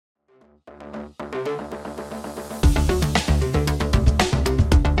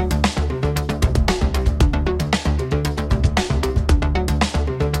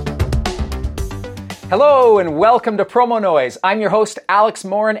Hello and welcome to Promo Noise. I'm your host, Alex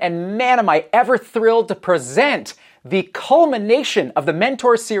Morin, and man, am I ever thrilled to present the culmination of the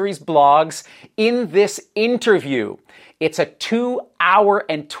Mentor Series blogs in this interview. It's a 2-hour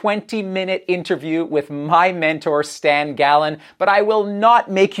and 20-minute interview with my mentor, Stan Gallen, but I will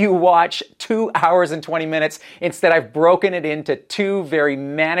not make you watch 2 hours and 20 minutes. Instead, I've broken it into 2 very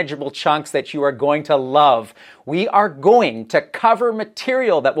manageable chunks that you are going to love. We are going to cover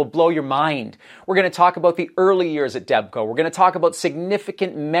material that will blow your mind. We're going to talk about the early years at Debco. We're going to talk about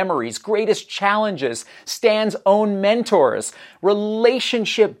significant memories, greatest challenges, Stan's own mentors,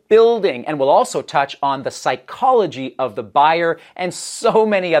 relationship building, and we'll also touch on the psychology of the buyer and so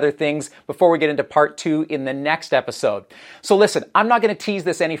many other things before we get into part 2 in the next episode. So listen, I'm not going to tease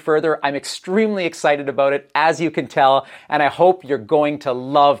this any further. I'm extremely excited about it, as you can tell, and I hope you're going to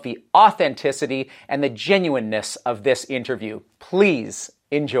love the authenticity and the genuineness of this interview. Please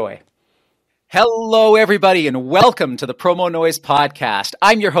enjoy. Hello, everybody, and welcome to the Promo Noise podcast.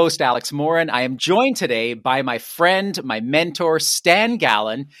 I'm your host, Alex Morin. I am joined today by my friend, my mentor, Stan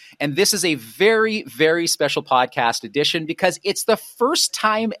Gallen, and this is a very, very special podcast edition because it's the first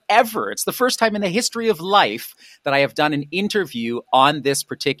time ever, it's the first time in the history of life that I have done an interview on this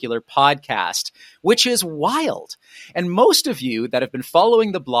particular podcast, which is wild. And most of you that have been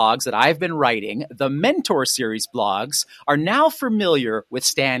following the blogs that I've been writing, the Mentor Series blogs, are now familiar with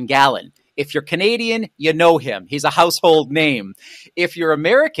Stan Gallen. If you're Canadian, you know him. He's a household name. If you're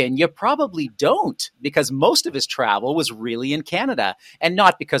American, you probably don't, because most of his travel was really in Canada and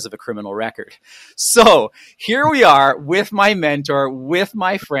not because of a criminal record. So here we are with my mentor, with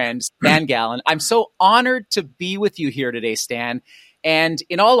my friend, Stan Gallen. I'm so honored to be with you here today, Stan. And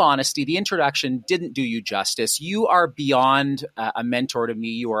in all honesty, the introduction didn't do you justice. You are beyond a mentor to me.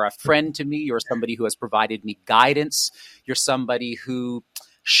 You are a friend to me. You're somebody who has provided me guidance. You're somebody who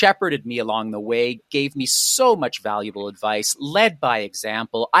shepherded me along the way, gave me so much valuable advice, led by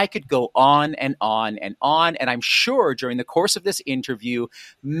example. I could go on and on and on, and I'm sure during the course of this interview,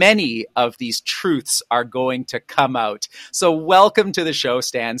 many of these truths are going to come out. So welcome to the show,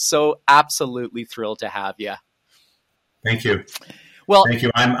 Stan. So absolutely thrilled to have you. Thank you. Well, thank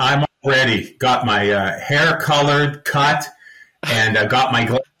you. I'm already got my hair colored, cut, and I got my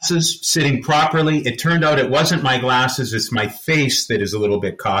glasses sitting properly. It turned out it wasn't my glasses. It's my face that is a little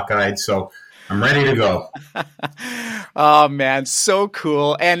bit cockeyed. So I'm ready to go. Oh, man, so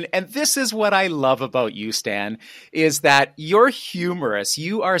cool. And this is what I love about you, Stan, is that you're humorous.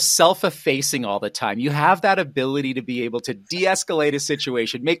 You are self-effacing all the time. You have that ability to be able to de-escalate a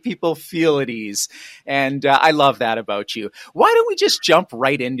situation, make people feel at ease. And I love that about you. Why don't we just jump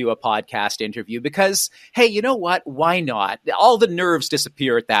right into a podcast interview? Because, hey, you know what? Why not? All the nerves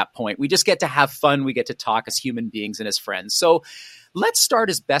disappear at that point. We just get to have fun. We get to talk as human beings and as friends. So let's start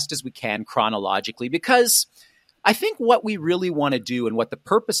as best as we can chronologically, because I think what we really want to do and what the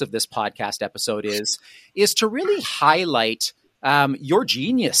purpose of this podcast episode is to really highlight your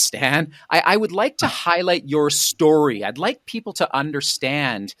genius, Stan. I would like to highlight your story. I'd like people to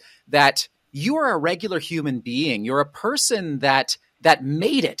understand that you are a regular human being. You're a person that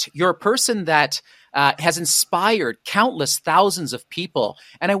made it. You're a person that has inspired countless thousands of people.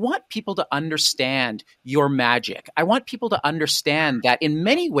 And I want people to understand your magic. I want people to understand that in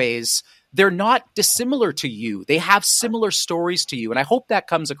many ways, they're not dissimilar to you. They have similar stories to you. And I hope that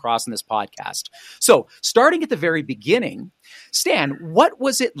comes across in this podcast. So starting at the very beginning, Stan, what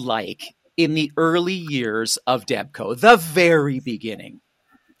was it like in the early years of Debco, the very beginning?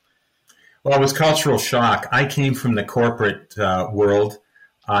 Well, it was cultural shock. I came from the corporate world.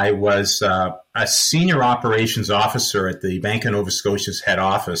 I was a senior operations officer at the Bank of Nova Scotia's head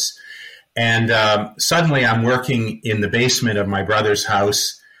office. And suddenly I'm working in the basement of my brother's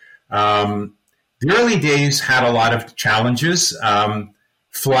house. The early days had a lot of challenges,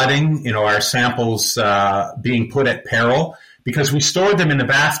 flooding, our samples being put at peril because we stored them in the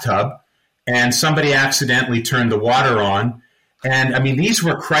bathtub and somebody accidentally turned the water on. And I mean, these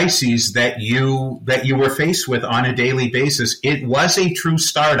were crises that you were faced with on a daily basis. It was a true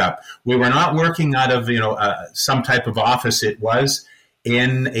startup. We were not working out of, some type of office. It was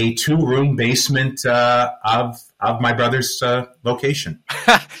in a 2-room basement of my brother's location.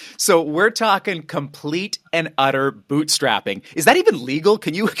 So we're talking complete and utter bootstrapping. Is that even legal?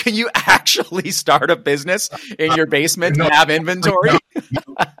 Can you actually start a business in your basement and have inventory? No.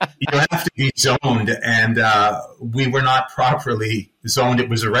 You have to be zoned, and we were not properly zoned. It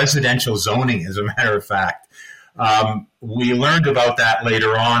was a residential zoning, as a matter of fact. We learned about that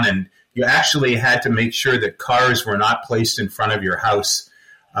later on, and you actually had to make sure that cars were not placed in front of your house.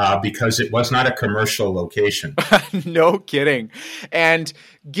 because it was not a commercial location. No kidding. And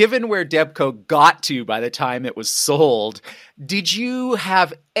given where Debco got to by the time it was sold, did you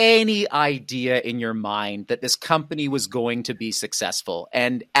have any idea in your mind that this company was going to be successful,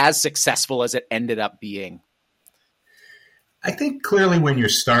 and as successful as it ended up being? I think clearly when you're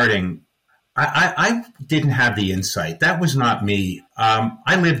starting, I didn't have the insight. That was not me.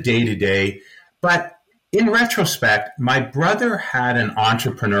 I lived day to day, but in retrospect, my brother had an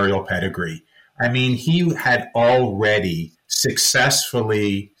entrepreneurial pedigree. I mean, he had already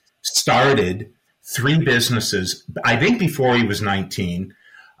successfully started 3 businesses, I think before he was 19.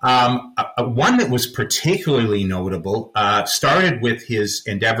 One that was particularly notable started with his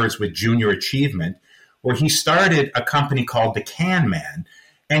endeavors with Junior Achievement, where he started a company called The Can Man.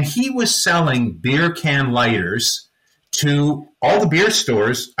 And he was selling beer can lighters to all the beer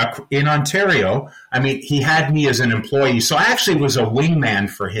stores in Ontario. I mean, he had me as an employee. So I actually was a wingman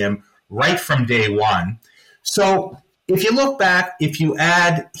for him right from day one. So if you look back, if you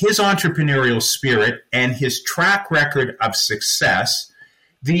add his entrepreneurial spirit and his track record of success,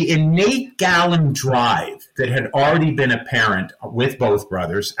 the innate Gallon drive that had already been apparent with both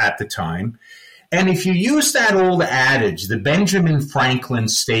brothers at the time, and if you use that old adage, the Benjamin Franklin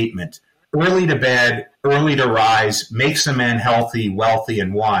statement, early to bed, early to rise, makes a man healthy, wealthy,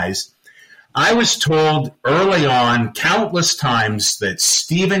 and wise, I was told early on countless times that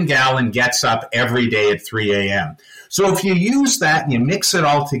Stephen Gallon gets up every day at 3 a.m. So if you use that and you mix it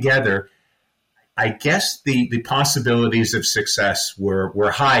all together, I guess the possibilities of success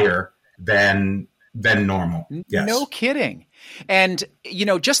were higher than normal. Yes. No kidding. And,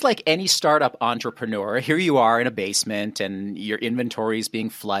 just like any startup entrepreneur, here you are in a basement and your inventory is being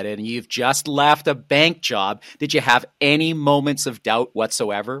flooded and you've just left a bank job. Did you have any moments of doubt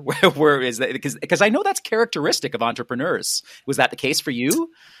whatsoever? Where is that? Because I know that's characteristic of entrepreneurs. Was that the case for you?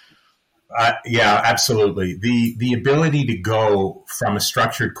 Yeah, absolutely. The ability to go from a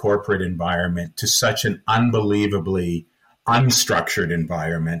structured corporate environment to such an unbelievably unstructured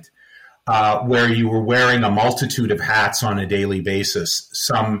environment, where you were wearing a multitude of hats on a daily basis,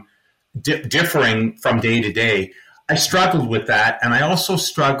 some differing from day to day. I struggled with that. And I also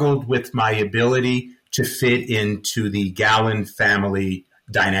struggled with my ability to fit into the Gallon family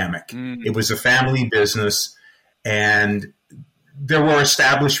dynamic. Mm. It was a family business, and there were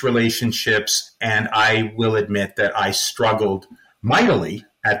established relationships. And I will admit that I struggled mightily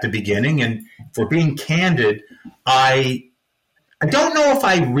at the beginning. And for being candid, I don't know if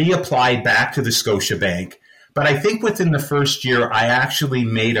I reapplied back to the Scotiabank, but I think within the first year, I actually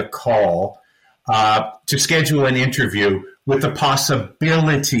made a call to schedule an interview with the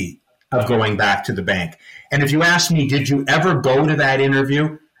possibility of going back to the bank. And if you ask me, did you ever go to that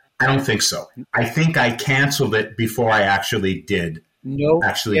interview? I don't think so. I think I canceled it before I actually did go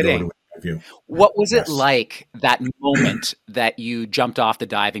to an interview. What was it like, that moment that you jumped off the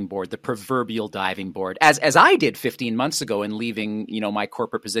diving board, the proverbial diving board, as I did 15 months ago in leaving, my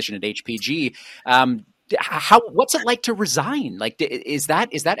corporate position at HPG? What's it like to resign? Like, is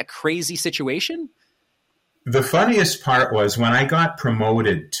that a crazy situation? The funniest part was when I got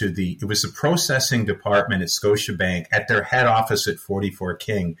promoted to it was the processing department at Scotiabank at their head office at 44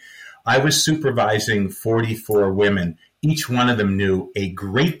 King. I was supervising 44 women. Each one of them knew a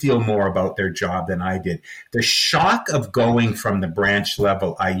great deal more about their job than I did. The shock of going from the branch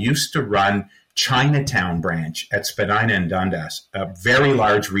level, I used to run Chinatown branch at Spadina and Dundas, a very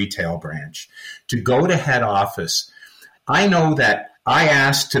large retail branch, to go to head office. I know that I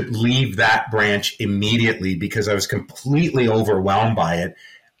asked to leave that branch immediately because I was completely overwhelmed by it.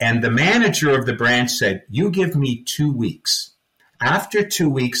 And the manager of the branch said, "You give me 2 weeks. After 2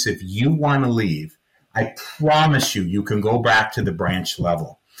 weeks, if you want to leave, I promise you can go back to the branch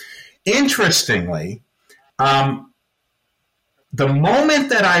level." Interestingly, the moment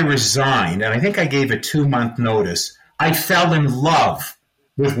that I resigned, and I think I gave a 2-month notice, I fell in love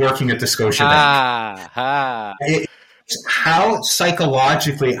with working at the Scotiabank. How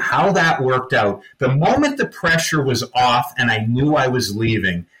psychologically, how that worked out. The moment the pressure was off and I knew I was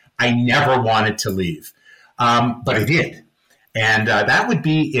leaving, I never wanted to leave. But I did. And that would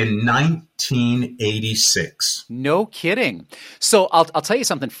be in 1986. No kidding. So I'll tell you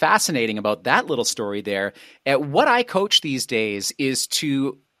something fascinating about that little story there. What I coach these days is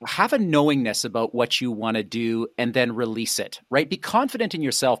to have a knowingness about what you want to do and then release it, right? Be confident in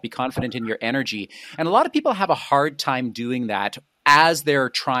yourself, be confident in your energy. And a lot of people have a hard time doing that as they're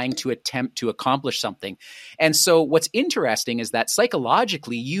trying to attempt to accomplish something. And so what's interesting is that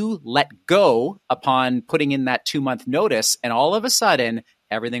psychologically you let go upon putting in that 2-month notice, and all of a sudden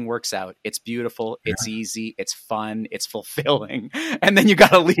everything works out. It's beautiful. It's easy. It's fun. It's fulfilling. And then you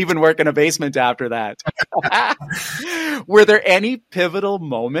got to leave and work in a basement after that. Were there any pivotal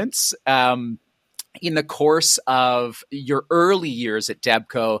moments in the course of your early years at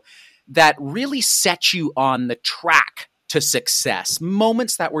Debco that really set you on the track to success?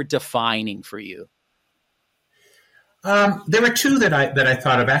 Moments that were defining for you? There were two that I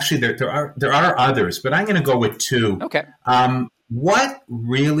thought of. Actually, there are others, but I'm going to go with two. Okay. What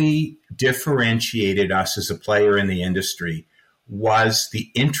really differentiated us as a player in the industry was the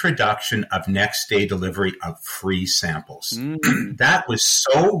introduction of next day delivery of free samples. That was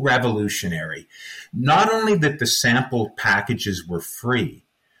so revolutionary. Not only that the sample packages were free,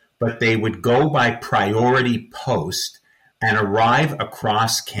 but they would go by priority post and arrive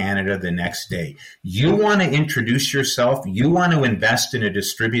across Canada the next day. You want to introduce yourself, you want to invest in a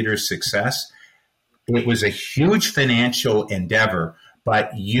distributor's success. It was a huge financial endeavor,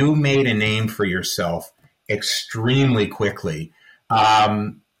 but you made a name for yourself extremely quickly.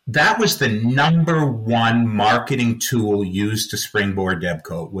 That was the number one marketing tool used to springboard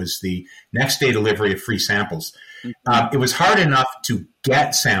Debco, was the next day delivery of free samples. It was hard enough to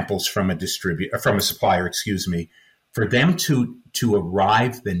get samples from a supplier, for them to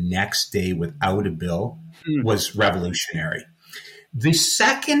arrive the next day without a bill was revolutionary. The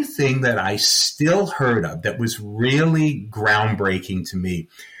second thing that I still heard of that was really groundbreaking to me,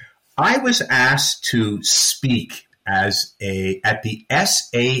 I was asked to speak at the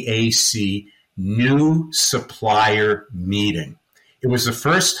SAAC new supplier meeting. It was the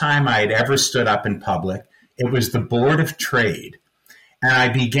first time I had ever stood up in public. It was the Board of Trade. And I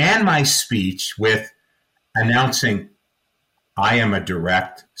began my speech with announcing, I am a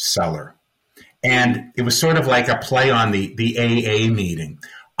direct seller. And it was sort of like a play on the AA meeting.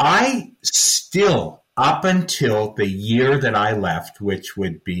 I still, up until the year that I left, which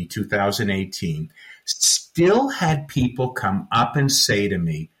would be 2018, still had people come up and say to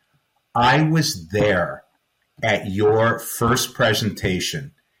me, I was there at your first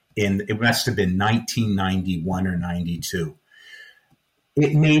presentation it must have been 1991 or 92.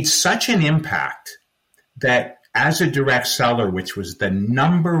 It made such an impact that as a direct seller, which was the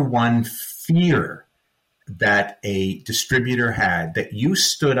number one fear that a distributor had, that you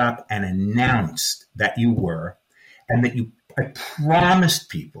stood up and announced that you were, and that I promised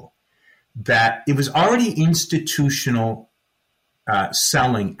people that it was already institutional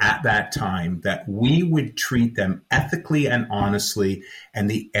selling at that time, that we would treat them ethically and honestly, and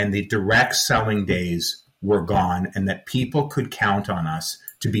the direct selling days were gone, and that people could count on us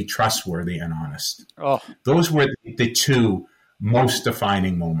to be trustworthy and honest. Oh. Those were the two most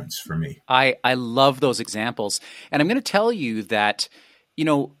defining moments for me. I love those examples. And I'm going to tell you that,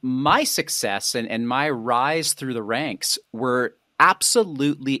 my success and my rise through the ranks were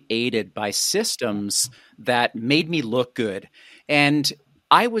absolutely aided by systems that made me look good. And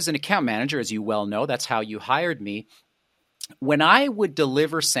I was an account manager, as you well know. That's how you hired me. When I would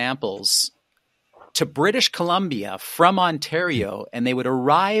deliver samples to British Columbia from Ontario, and they would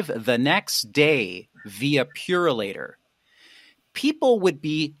arrive the next day via Purolator, people would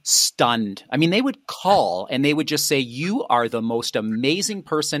be stunned. I mean, they would call and they would just say, you are the most amazing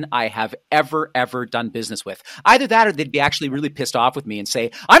person I have ever done business with. Either that, or they'd be actually really pissed off with me and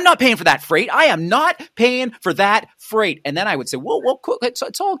say, I'm not paying for that freight. I am not paying for that freight. And then I would say, well, cool.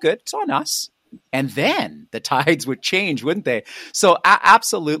 It's all good. It's on us. And then the tides would change, wouldn't they? So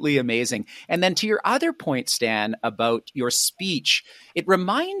absolutely amazing. And then to your other point, Stan, about your speech, it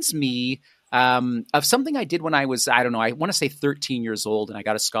reminds me of something I did when I was, I want to say 13 years old, and I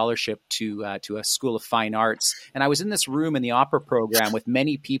got a scholarship to a School of Fine Arts. And I was in this room in the opera program with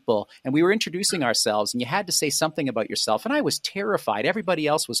many people, and we were introducing ourselves, and you had to say something about yourself. And I was terrified. Everybody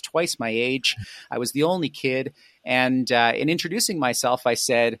else was twice my age. I was the only kid. And in introducing myself, I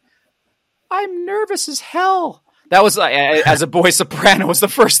said, I'm nervous as hell. That was, as a boy soprano, was the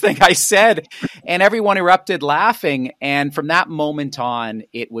first thing I said. And everyone erupted laughing. And from that moment on,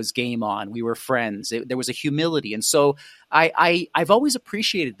 it was game on. We were friends. There was a humility. And so I've always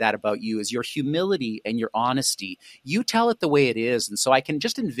appreciated that about you, is your humility and your honesty. You tell it the way it is. And so I can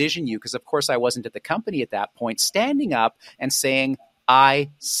just envision you, because of course I wasn't at the company at that point, standing up and saying,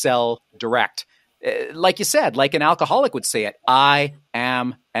 I sell direct. Like you said, like an alcoholic would say it, I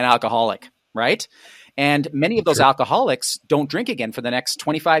am an alcoholic, right? And many of those alcoholics don't drink again for the next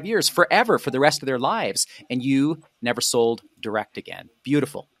 25 years, forever, for the rest of their lives. And you never sold direct again.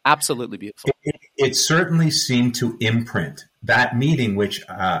 Beautiful. Absolutely beautiful. It certainly seemed to imprint that meeting, which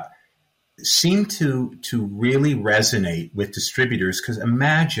seemed to really resonate with distributors. Because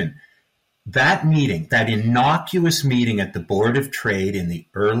imagine that meeting, that innocuous meeting at the Board of Trade in the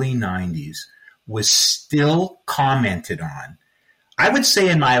early 90s was still commented on. I would say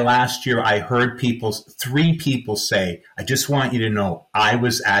in my last year, I heard three people say, I just want you to know, I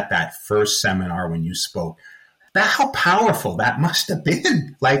was at that first seminar when you spoke. How powerful that must have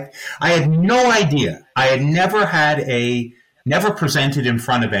been. Like, I had no idea. I had never presented in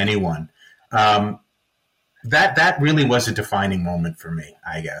front of anyone. That really was a defining moment for me,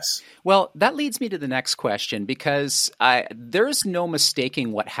 I guess. Well, that leads me to the next question, because there's no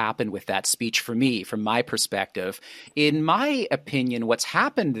mistaking what happened with that speech for me, from my perspective. In my opinion, what's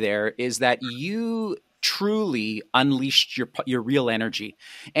happened there is that you truly unleashed your real energy.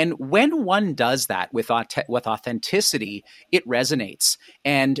 And when one does that with authenticity, it resonates.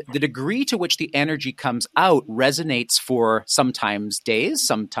 And the degree to which the energy comes out resonates for sometimes days,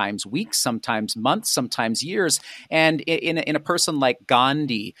 sometimes weeks, sometimes months, sometimes years. And in a person like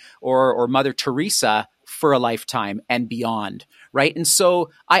Gandhi or Mother Teresa, for a lifetime and beyond, right? And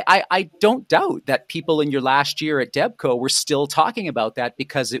so I don't doubt that people in your last year at Debco were still talking about that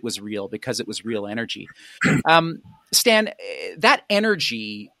because it was real energy. Stan, that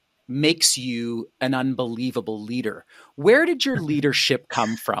energy makes you an unbelievable leader. Where did your leadership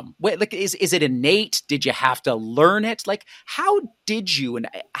come from? Is it innate? Did you have to learn it? Like, how did you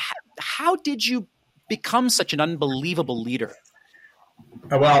become such an unbelievable leader?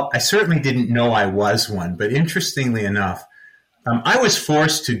 Well, I certainly didn't know I was one, but interestingly enough, I was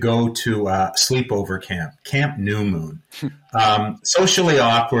forced to go to sleepover Camp New Moon. Socially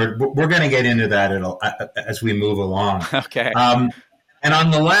awkward. We're going to get into that as we move along. Okay. And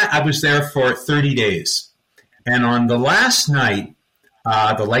on I was there for 30 days. And on the last night,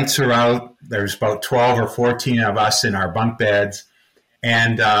 the lights are out. There's about 12 or 14 of us in our bunk beds.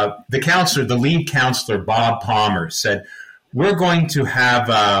 And the lead counselor, Bob Palmer, said, we're going to have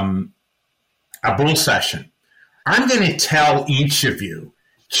a bull session. I'm going to tell each of you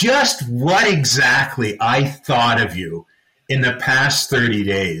just what exactly I thought of you in the past 30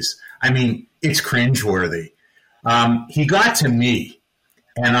 days. I mean, it's cringeworthy. He got to me,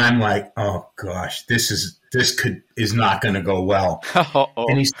 and I'm like, oh gosh, this is not going to go well.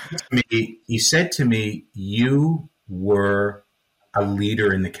 And he said to me, you were a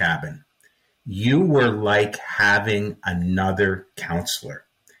leader in the cabin. You were like having another counselor.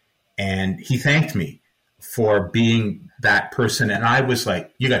 And he thanked me for being that person. And I was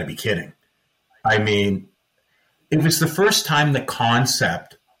like, you got to be kidding. I mean, it was the first time the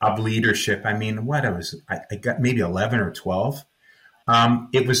concept of leadership, I got maybe 11 or 12.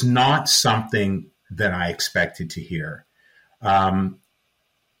 It was not something that I expected to hear. And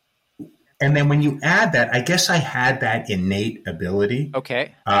then when you add that, I guess I had that innate ability.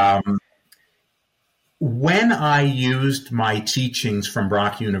 Okay. When I used my teachings from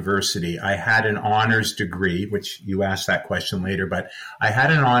Brock University, I had an honors degree, which you asked that question later, but I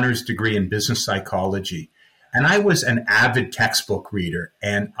had an honors degree in business psychology. And I was an avid textbook reader,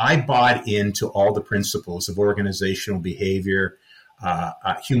 and I bought into all the principles of organizational behavior,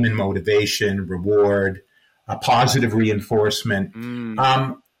 human motivation, reward, positive reinforcement.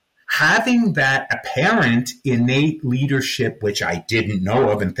 Having that apparent innate leadership, which I didn't know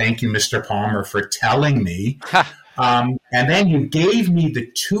of, and thank you, Mr. Palmer, for telling me. And then you gave me the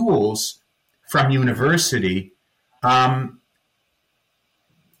tools from university. I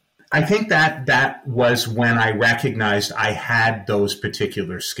think that was when I recognized I had those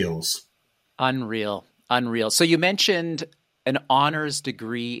particular skills. Unreal. So you mentioned an honors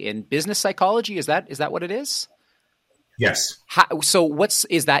degree in business psychology. Is that what it is? Yes.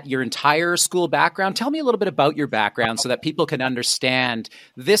 Is that your entire school background? Tell me a little bit about your background so that people can understand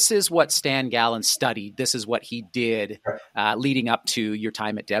this is what Stan Gallen studied. This is what he did leading up to your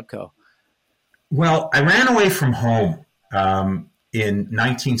time at Debco. Well, I ran away from home in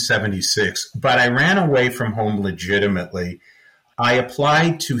 1976, but I ran away from home legitimately. I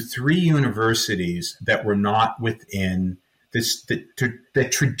applied to 3 universities that were not within the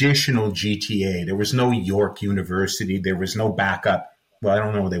traditional GTA. There was no York University. There was no backup. Well, I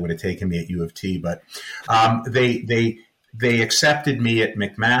don't know. They would have taken me at U of T, but they accepted me at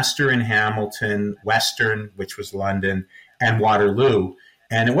McMaster in Hamilton, Western, which was London, and Waterloo.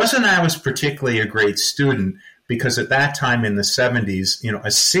 And it wasn't that I was particularly a great student, because at that time in the 70s, a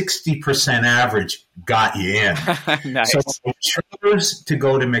 60% average got you in. Nice. So I chose to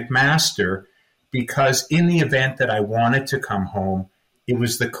go to McMaster, because in the event that I wanted to come home, it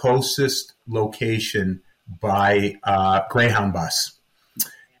was the closest location by Greyhound bus.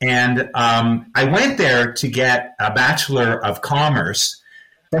 And I went there to get a Bachelor of Commerce,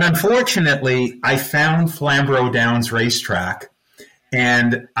 but unfortunately, I found Flamborough Downs Racetrack,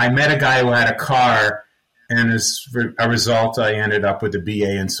 And I met a guy who had a car, and as a result, I ended up with a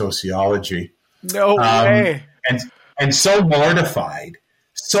BA in sociology. No way. And so mortified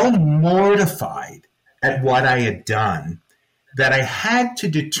at what I had done that I had to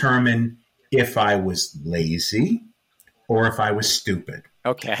determine if I was lazy or if I was stupid.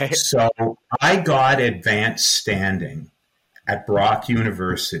 Okay. So I got advanced standing at Brock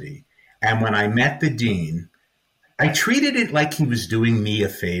University. And when I met the dean, I treated it like he was doing me a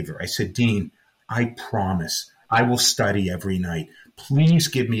favor. I said, Dean, I promise I will study every night. Please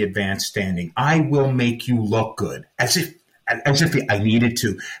give me advanced standing. I will make you look good, as if I needed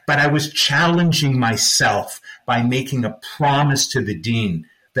to. But I was challenging myself by making a promise to the dean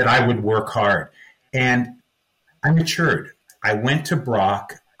that I would work hard. And I matured. I went to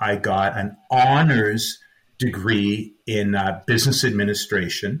Brock. I got an honors degree in business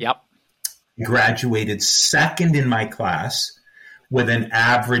administration. Yep. Graduated second in my class with an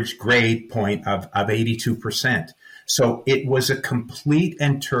average grade point of 82%. So it was a complete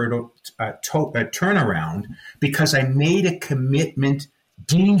and turnaround because I made a commitment.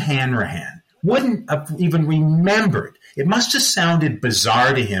 Dean Hanrahan wouldn't have even remembered. It must have sounded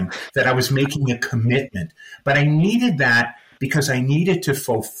bizarre to him that I was making a commitment, but I needed that because I needed to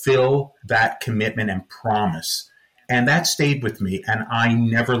fulfill that commitment and promise. And that stayed with me, and I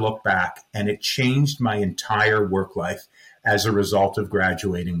never looked back, and it changed my entire work life as a result of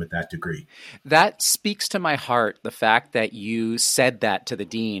graduating with that degree. That speaks to my heart, the fact that you said that to the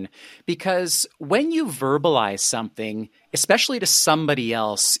dean, because when you verbalize something, especially to somebody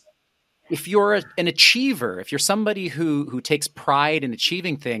else, if you're an achiever, if you're somebody who takes pride in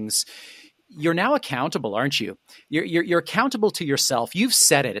achieving things, you're now accountable, aren't you? You're accountable to yourself. You've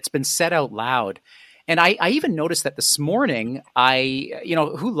said it. It's been said out loud. And I even noticed that this morning,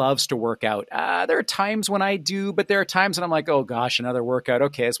 who loves to work out? There are times when I do, but there are times when I'm like, oh gosh, another workout.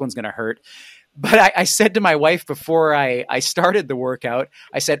 Okay, this one's going to hurt. But I said to my wife before I started the workout,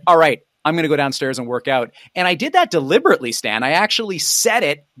 I said, all right, I'm going to go downstairs and work out. And I did that deliberately, Stan. I actually said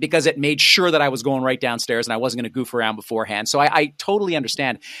it because it made sure that I was going right downstairs and I wasn't going to goof around beforehand. So I totally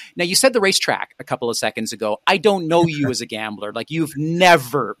understand. Now, you said the racetrack a couple of seconds ago. I don't know you as a gambler. Like, you've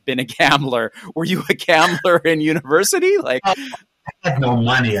never been a gambler. Were you a gambler in university? Like, I had no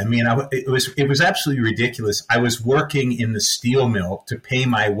money. I mean, it was absolutely ridiculous. I was working in the steel mill to pay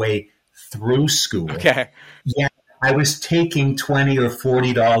my way through school. Okay. Yeah. I was taking $20 or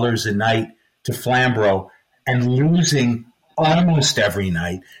 $40 a night to Flamborough and losing almost every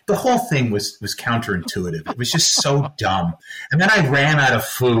night. The whole thing was counterintuitive. It was just so dumb. And then I ran out of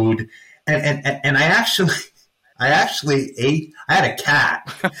food, and I actually ate. I had a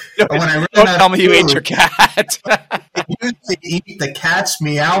cat. But when I ran don't out tell of me food, you ate your cat. I used to eat the cat's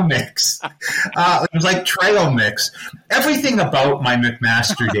meow mix. It was like trail mix. Everything about my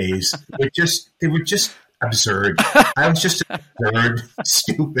McMaster days were just absurd. I was just an absurd,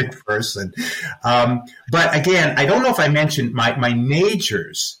 stupid person. But again, I don't know if I mentioned my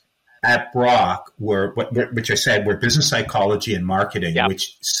majors at Brock which I said were business psychology and marketing, Yep.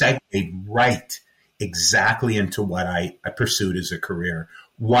 which segued right exactly into what I pursued as a career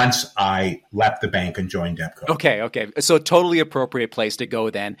once I left the bank and joined Debco. Okay. So totally appropriate place to go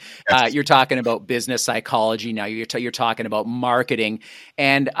then. Yes. You're talking about business psychology now. You're talking about marketing.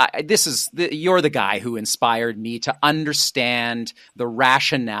 And you're the guy who inspired me to understand the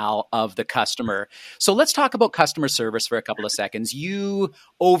rationale of the customer. So let's talk about customer service for a couple of seconds. You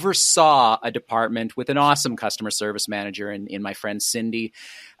oversaw a department with an awesome customer service manager in my friend Cindy.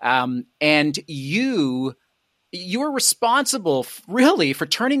 And you were responsible really for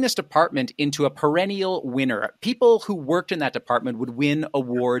turning this department into a perennial winner. People who worked in that department would win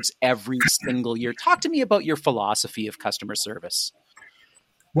awards every single year. Talk to me about your philosophy of customer service.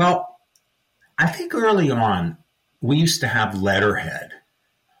 Well, I think early on, we used to have letterhead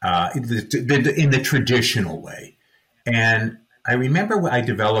in the traditional way. And I remember I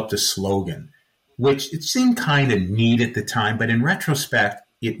developed a slogan, which it seemed kind of neat at the time, but in retrospect,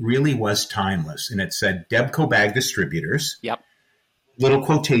 it really was timeless. And it said, Debco Bag Distributors, Yep. little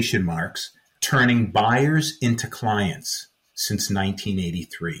quotation marks, turning buyers into clients since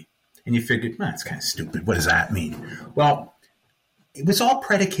 1983. And you figured, that's kind of stupid. What does that mean? Well, it was all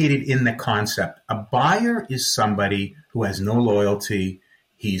predicated in the concept. A buyer is somebody who has no loyalty.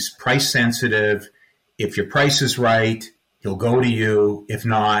 He's price sensitive. If your price is right, he'll go to you. If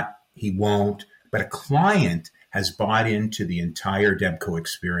not, he won't. But a client has bought into the entire Debco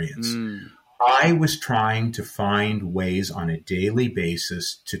experience. I was trying to find ways on a daily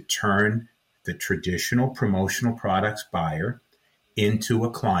basis to turn the traditional promotional products buyer into a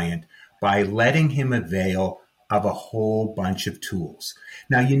client by letting him avail of a whole bunch of tools.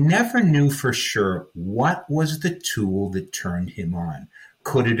 Now, you never knew for sure what was the tool that turned him on.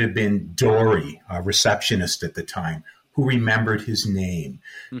 Could it have been Dory, a receptionist at the time, who remembered his name?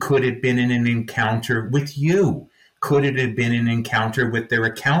 Could it have been in an encounter with you? Could it have been an encounter with their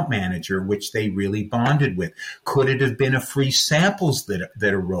account manager, which they really bonded with? Could it have been a free samples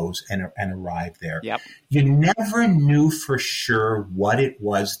that arose and arrived there? Yep. You never knew for sure what it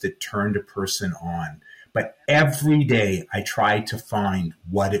was that turned a person on. But every day I tried to find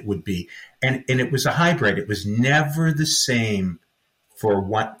what it would be. And it was a hybrid. It was never the same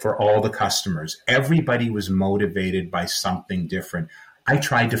for all the customers. Everybody was motivated by something different. I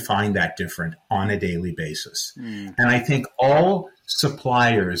tried to find that different on a daily basis. And I think all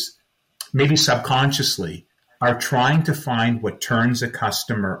suppliers, maybe subconsciously, are trying to find what turns a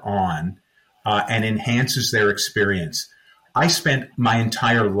customer on and enhances their experience. I spent my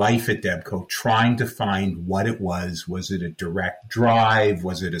entire life at Debco trying to find what it was. Was it a direct drive?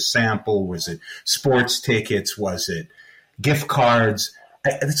 Was it a sample? Was it sports tickets? Was it gift cards?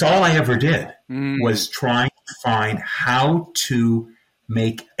 That's all I ever did was trying to find how to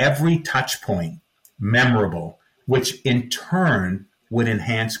make every touch point memorable, which in turn would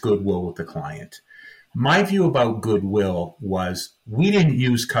enhance goodwill with the client. My view about goodwill was we didn't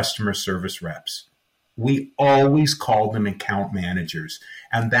use customer service reps. We always called them account managers,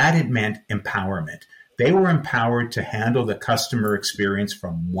 and that it meant empowerment. They were empowered to handle the customer experience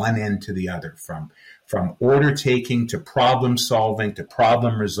from one end to the other, from order taking to problem solving to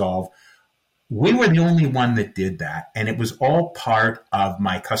problem resolve. We were the only one that did that, and it was all part of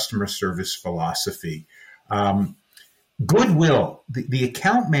my customer service philosophy. Goodwill, the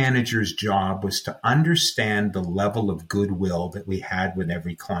account manager's job was to understand the level of goodwill that we had with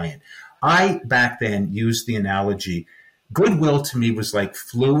every client. I, back then, used the analogy, goodwill to me was like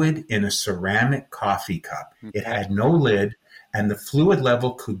fluid in a ceramic coffee cup. It had no lid, and the fluid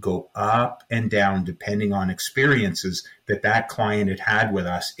level could go up and down depending on experiences that client had had with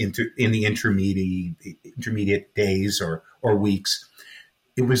us in the intermediate days or weeks.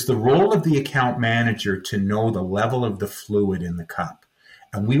 It was the role of the account manager to know the level of the fluid in the cup.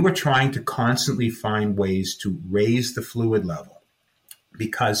 And we were trying to constantly find ways to raise the fluid level.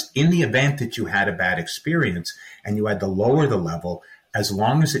 Because in the event that you had a bad experience and you had to lower the level, as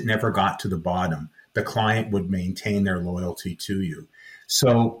long as it never got to the bottom, the client would maintain their loyalty to you.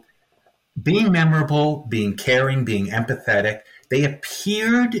 So being memorable, being caring, being empathetic, they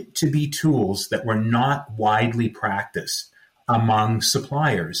appeared to be tools that were not widely practiced among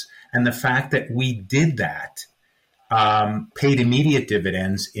suppliers. And the fact that we did that paid immediate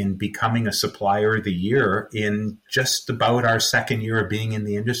dividends in becoming a supplier of the year in just about our second year of being in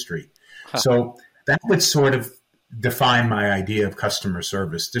the industry. So that would sort of define my idea of customer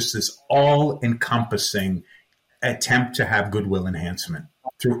service, just this all-encompassing attempt to have goodwill enhancement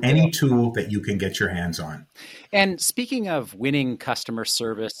through any tool that you can get your hands on. And speaking of winning customer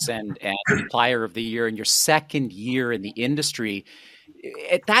service and supplier of the year in your second year in the industry,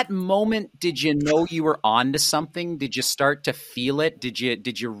 at that moment, did you know you were onto something? Did you start to feel it? Did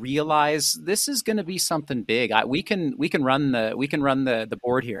you realize this is going to be something big? We can run the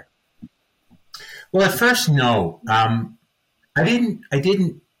board here. Well, at first, no. I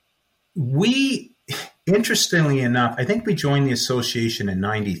didn't. We, interestingly enough, I think we joined the association in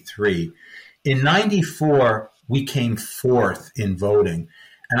 93. In 94, we came fourth in voting.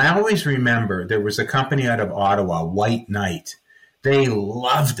 And I always remember there was a company out of Ottawa, White Knight. They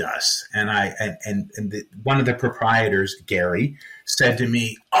loved us. And one of the proprietors, Gary, said to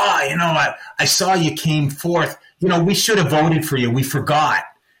me, I saw you came fourth. We should have voted for you. We forgot.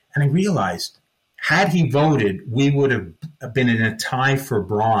 And I realized, had he voted, we would have been in a tie for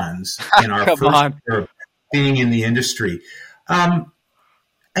bronze in our first year of being in the industry. I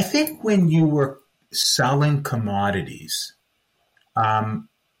think when you were selling commodities,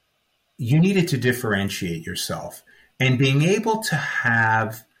 you needed to differentiate yourself. And being able to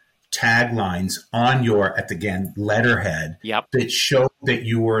have taglines on your, letterhead that showed that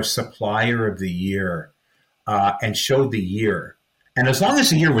you were a supplier of the year and showed the year. And as long as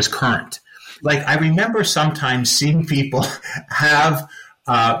the year was current, like I remember sometimes seeing people have,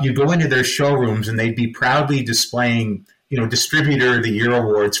 you go into their showrooms and they'd be proudly displaying, Distributor of the Year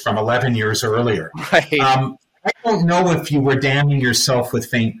awards from 11 years earlier. Right. I don't know if you were damning yourself with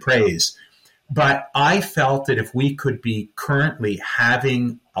faint praise, but I felt that if we could be currently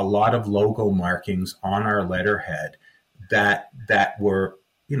having a lot of logo markings on our letterhead that were,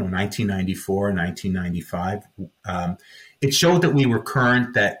 1994, 1995, it showed that we were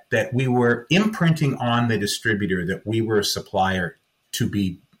current, that we were imprinting on the distributor, that we were a supplier to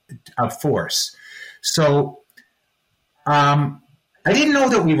be a force. So I didn't know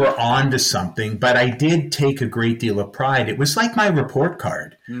that we were on to something, but I did take a great deal of pride. It was like my report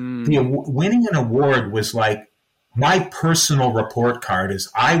card. Winning an award was like my personal report card.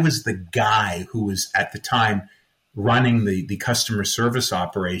 Is I was the guy who was at the time running the customer service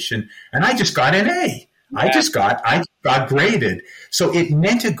operation, and I just got an A. Yeah. I got graded. So it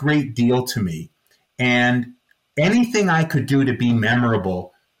meant a great deal to me. And anything I could do to be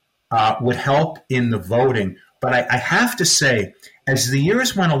memorable would help in the voting. But I have to say, as the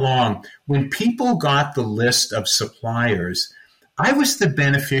years went along, when people got the list of suppliers, I was the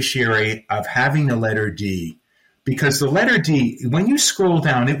beneficiary of having the letter D. Because the letter D, when you scroll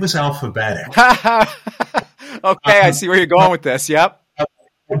down, it was alphabetic. Okay, I see where you're going with this. Yep.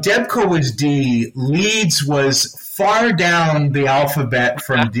 Debco was D. Leeds was far down the alphabet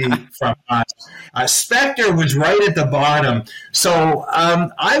from D from us. Spectre was right at the bottom. So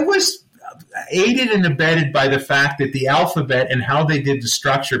I was aided and abetted by the fact that the alphabet and how they did the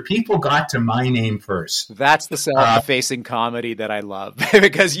structure, people got to my name first. That's the self-effacing comedy that I love,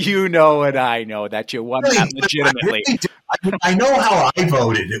 because you know and I know that you won that legitimately. I know how I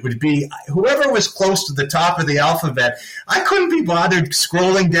voted. It would be whoever was close to the top of the alphabet. I couldn't be bothered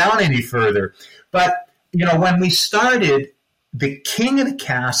scrolling down any further. But, when we started, the king of the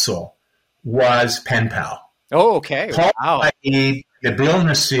castle was Pen Pal. Oh, okay. Paul Saeed, Nabil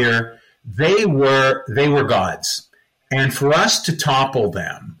Nasir, they were gods. And for us to topple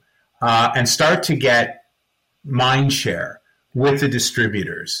them and start to get mind share with the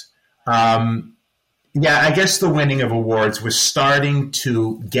distributors, I guess the winning of awards was starting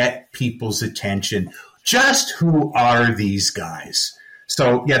to get people's attention. Just who are these guys?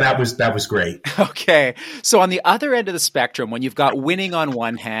 So, that was great. Okay. So on the other end of the spectrum, when you've got winning on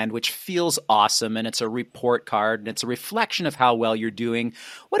one hand, which feels awesome, and it's a report card, and it's a reflection of how well you're doing,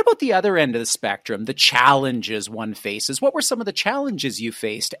 what about the other end of the spectrum, the challenges one faces? What were some of the challenges you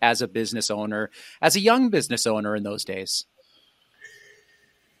faced as a business owner, as a young business owner in those days?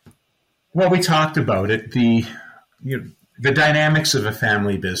 Well, we talked about it, the dynamics of a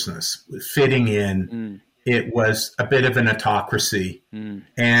family business, fitting in. It was a bit of an autocracy.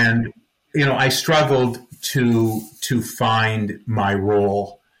 And, I struggled to find my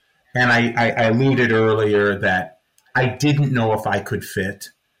role. And I alluded earlier that I didn't know if I could fit.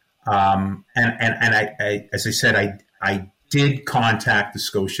 And I, as I said, I did contact the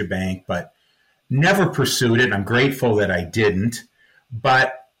Scotiabank, but never pursued it. And I'm grateful that I didn't.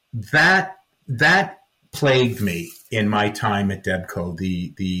 But that plagued me in my time at Debco,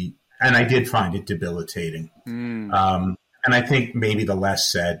 and I did find it debilitating. And I think maybe the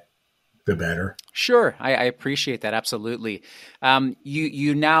less said, the better. Sure. I appreciate that. Absolutely.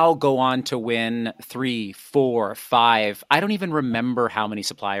 You now go on to win 3, 4, 5. I don't even remember how many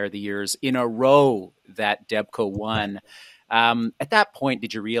Supplier of the Years in a row that Debco won. At that point,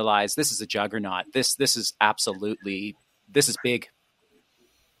 did you realize this is a juggernaut? This is big.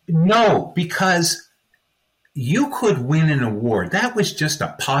 No, because you could win an award. That was just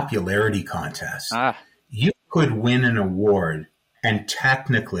a popularity contest. You could win an award and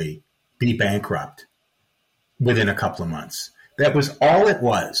technically be bankrupt within a couple of months. That was all it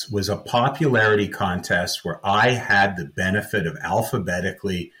was a popularity contest where I had the benefit of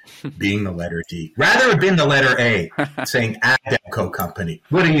alphabetically being the letter D. Rather have been the letter A, saying Debco Company.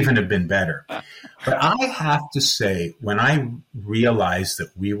 Would even have been better. But I have to say, when I realized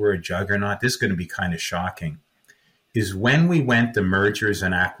that we were a juggernaut, this is going to be kind of shocking, is when we went the mergers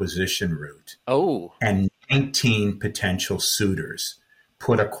and acquisition route. Oh. And 19 potential suitors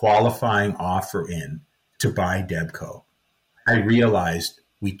put a qualifying offer in to buy Debco. I realized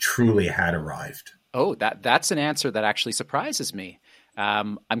we truly had arrived. Oh, that's an answer that actually surprises me.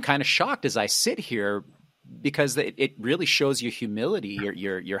 I'm kind of shocked as I sit here, because it really shows your humility,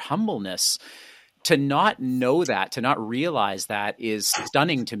 your humbleness. To not know that, to not realize that, is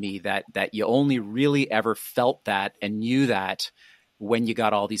stunning to me, that you only really ever felt that and knew that when you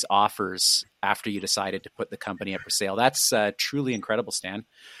got all these offers after you decided to put the company up for sale. That's truly incredible, Stan.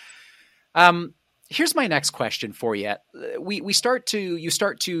 Here's my next question for you. You start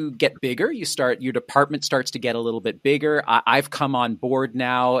to get bigger. Your department starts to get a little bit bigger. I've come on board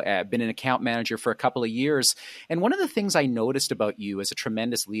now. I've been an account manager for a couple of years. And one of the things I noticed about you as a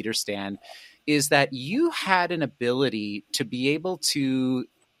tremendous leader, Stan, is that you had an ability to be able to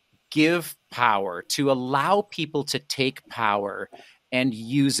give power, to allow people to take power and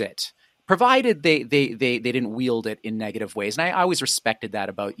use it, provided they didn't wield it in negative ways. And I always respected that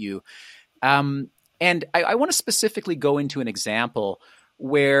about you. And I want to specifically go into an example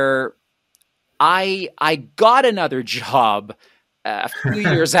where I got another job, a few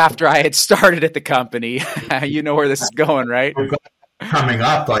years after I had started at the company. You know where this is going, right? Coming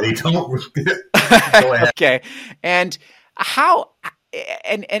up, buddy. Don't go ahead. Okay. And how,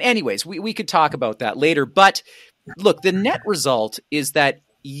 and anyways, we could talk about that later. But look, the net result is that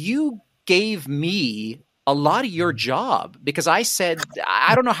you gave me a lot of your job because I said,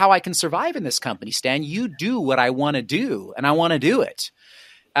 I don't know how I can survive in this company, Stan. You do what I want to do, and I want to do it.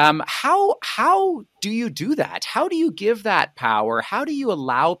 How do you do that? How do you give that power? How do you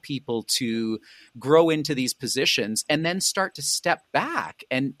allow people to grow into these positions and then start to step back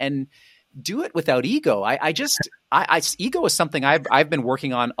and do it without ego? Ego is something I've been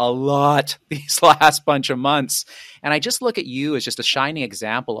working on a lot these last bunch of months. And I just look at you as just a shining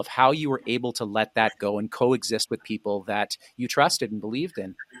example of how you were able to let that go and coexist with people that you trusted and believed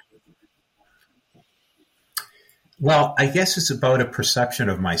in. Well, I guess it's about a perception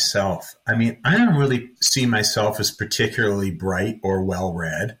of myself. I mean, I don't really see myself as particularly bright or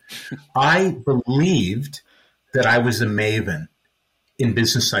well-read. I believed that I was a maven in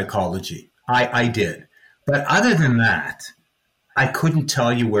business psychology. I did. But other than that, I couldn't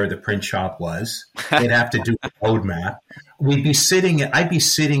tell you where the print shop was. They'd have to do a roadmap. I'd be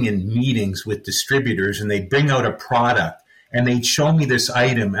sitting in meetings with distributors, and they'd bring out a product, and they'd show me this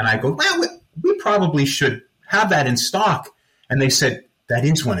item, and I go, well, we probably should have that in stock. And they said, that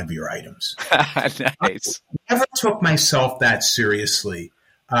is one of your items. Nice. I never took myself that seriously.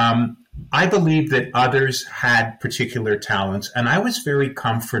 I believed that others had particular talents, and I was very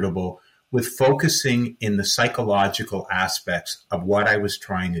comfortable with focusing in the psychological aspects of what I was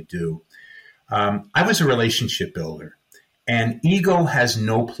trying to do. I was a relationship builder, and ego has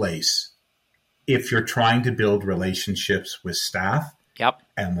no place if you're trying to build relationships with staff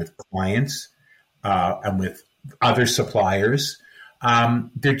and with clients and with other suppliers.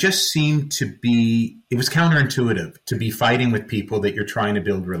 There just seemed to be, it was counterintuitive to be fighting with people that you're trying to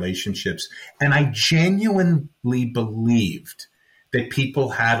build relationships. And I genuinely believed that people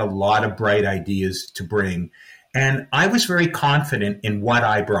had a lot of bright ideas to bring. And I was very confident in what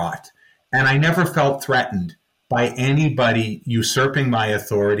I brought. And I never felt threatened by anybody usurping my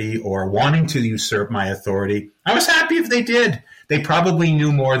authority or wanting to usurp my authority. I was happy if they did. They probably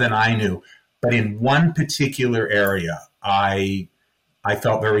knew more than I knew. But in one particular area, I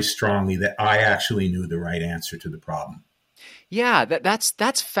felt very strongly that I actually knew the right answer to the problem. Yeah,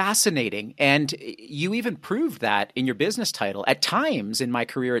 that's fascinating. And you even proved that in your business title. At times in my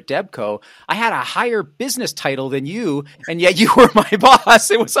career at Debco, I had a higher business title than you, and yet you were my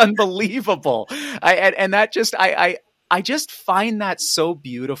boss. It was unbelievable. I just find that so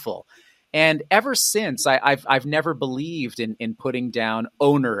beautiful. And ever since, I've never believed in putting down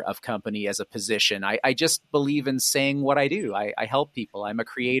owner of company as a position. I just believe in saying what I do. I help people. I'm a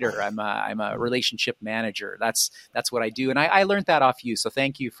creator. I'm a relationship manager. That's what I do. And I learned that off you. So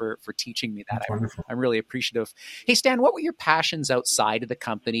thank you for teaching me that. I'm really appreciative. Hey, Stan, what were your passions outside of the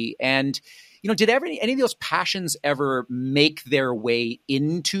company? And did any of those passions ever make their way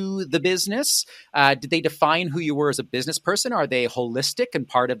into the business? Did they define who you were as a business person? Are they holistic and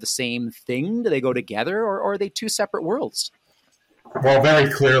part of the same thing? Do they go together, or are they two separate worlds? Well,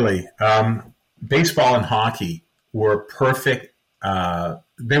 very clearly, baseball and hockey were perfect.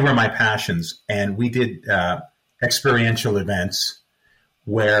 They were my passions, and we did experiential events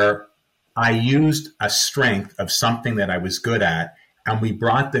where I used a strength of something that I was good at, and we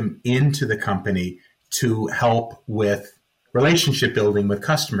brought them into the company to help with relationship building with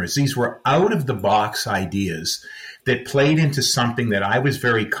customers. These were out-of-the-box ideas that played into something that I was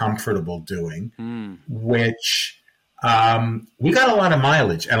very comfortable doing, which we got a lot of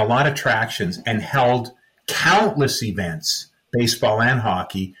mileage and a lot of tractions and held countless events, baseball and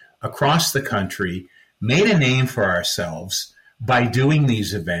hockey, across the country, made a name for ourselves by doing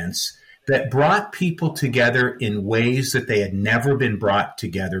these events that brought people together in ways that they had never been brought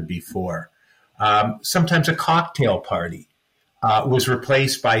together before. Sometimes a cocktail party was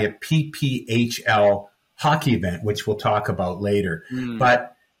replaced by a PPHL hockey event, which we'll talk about later.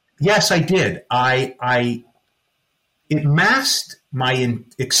 But yes, I did. It masked my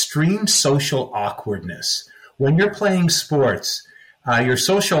extreme social awkwardness. When you're playing sports, your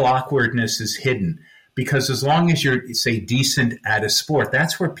social awkwardness is hidden. Because as long as you're, say, decent at a sport,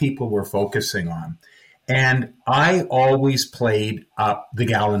 that's where people were focusing on. And I always played up the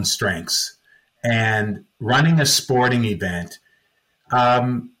gallon strengths. And running a sporting event,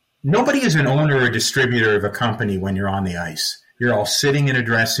 nobody is an owner or distributor of a company when you're on the ice. You're all sitting in a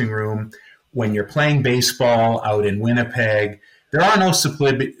dressing room. When you're playing baseball out in Winnipeg, there are no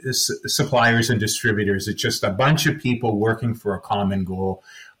suppliers and distributors. It's just a bunch of people working for a common goal.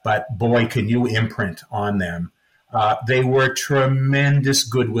 But boy, can you imprint on them. They were tremendous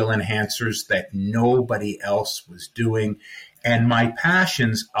goodwill enhancers that nobody else was doing. And my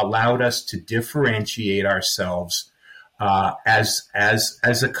passions allowed us to differentiate ourselves as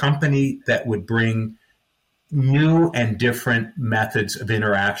a company that would bring new and different methods of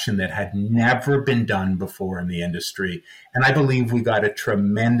interaction that had never been done before in the industry. And I believe we got a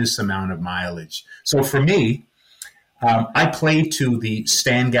tremendous amount of mileage. So for me, I played to the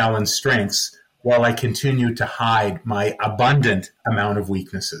Stan Gallen strengths while I continued to hide my abundant amount of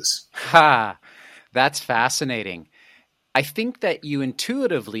weaknesses. Ha! That's fascinating. I think that you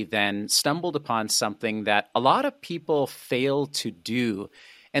intuitively then stumbled upon something that a lot of people fail to do,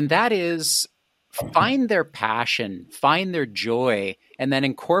 and that is find their passion, find their joy, and then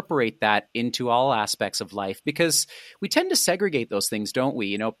incorporate that into all aspects of life, because we tend to segregate those things, don't we?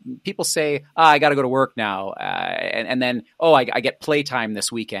 You know, people say, I got to go to work now. And then, I get playtime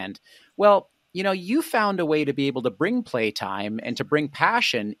this weekend. Well, you know, you found a way to be able to bring playtime and to bring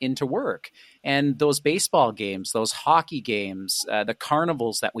passion into work. And those baseball games, those hockey games, the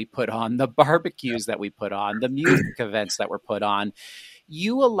carnivals that we put on, the barbecues that we put on, the music events that were put on,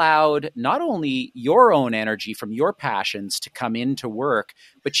 you allowed not only your own energy from your passions to come into work,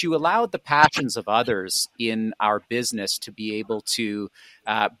 but you allowed the passions of others in our business to be able to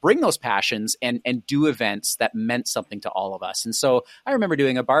bring those passions and do events that meant something to all of us. And so I remember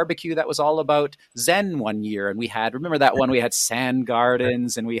doing a barbecue that was all about Zen one year. And we had sand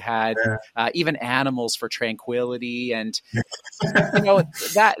gardens, and we had even animals for tranquility. And, you know,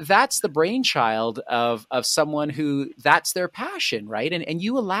 that's the brainchild of someone who that's their passion, right? And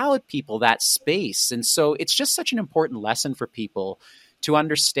you allowed people that space. And so it's just such an important lesson for people to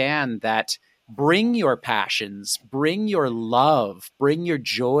understand that bring your passions, bring your love, bring your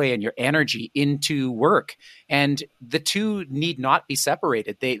joy and your energy into work. And the two need not be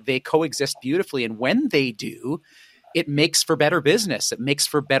separated. They coexist beautifully. And when they do, it makes for better business. It makes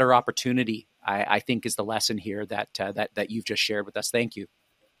for better opportunity, I think is the lesson here that you've just shared with us. Thank you.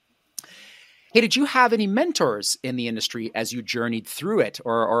 Hey, did you have any mentors in the industry as you journeyed through it?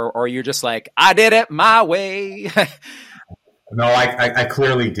 Or you're just like, I did it my way? No, I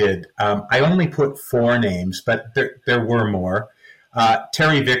clearly did. I only put 4 names, but there were more.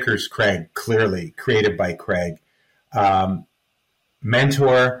 Terry Vickers Craig, clearly created by Craig.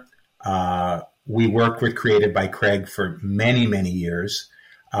 Mentor, we worked with Created by Craig for many, many years.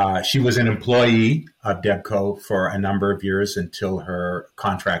 She was an employee of Debco for a number of years until her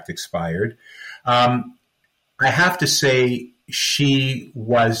contract expired. I have to say she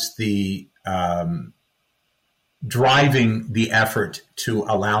was the driving the effort to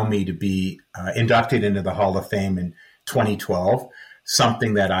allow me to be inducted into the Hall of Fame in 2012,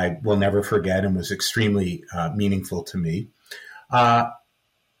 something that I will never forget and was extremely meaningful to me.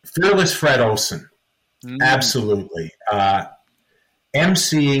 Fearless Fred Olson, absolutely.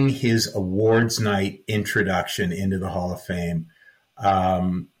 emceeing his awards night introduction into the Hall of Fame,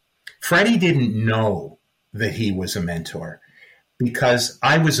 Freddie didn't know that he was a mentor because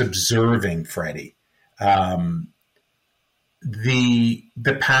I was observing Freddie. The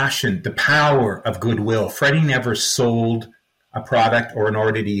passion, the power of goodwill. Freddie never sold a product, or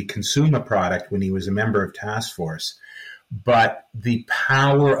nor did he consume a product when he was a member of Task Force. But the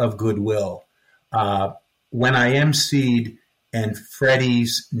power of goodwill. When I emceed and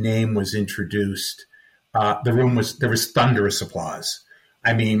Freddie's name was introduced, there was thunderous applause.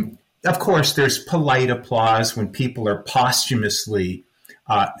 I mean, of course, there's polite applause when people are posthumously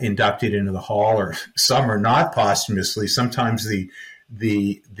inducted into the hall, or some are not posthumously. Sometimes the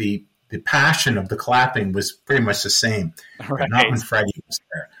passion of the clapping was pretty much the same, right. Not when Freddie was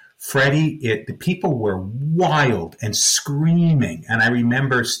there. Freddie, the people were wild and screaming, and I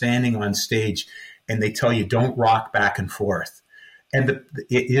remember standing on stage, and they tell you don't rock back and forth, and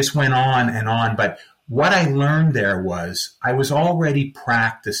it just went on and on. But what I learned there was I was already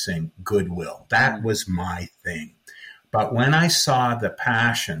practicing goodwill. That was my thing. But when I saw the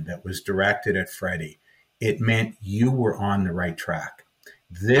passion that was directed at Freddie, it meant you were on the right track.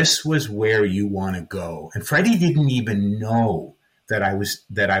 This was where you want to go. And Freddie didn't even know that I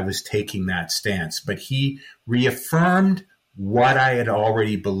was taking that stance, but he reaffirmed what I had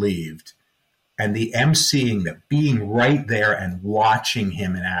already believed. And the emceeing, that being right there and watching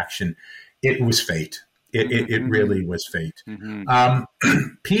him in action, it was fate. It really was fate.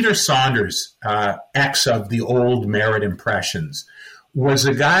 Mm-hmm. Peter Saunders, ex of the old Merit Impressions, was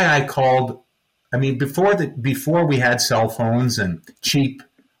a guy I called. I mean, before we had cell phones and cheap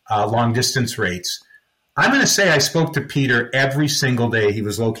long distance rates, I'm going to say I spoke to Peter every single day. He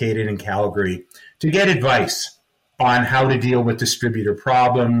was located in Calgary to get advice on how to deal with distributor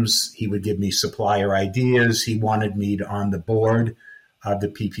problems. He would give me supplier ideas. He wanted me on the board of the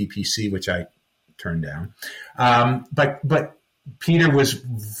PPPC, which I turned down. But Peter was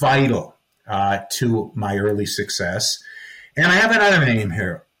vital to my early success. And I have another name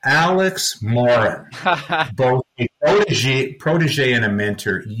here, Alex Morin, both a protege and a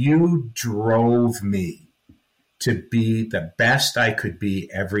mentor. You drove me to be the best I could be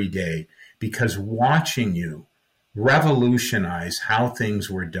every day, because watching you revolutionize how things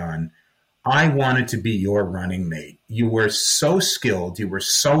were done, I wanted to be your running mate. You were so skilled, you were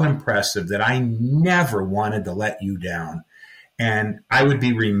so impressive that I never wanted to let you down. And I would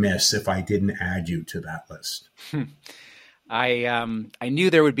be remiss if I didn't add you to that list. I knew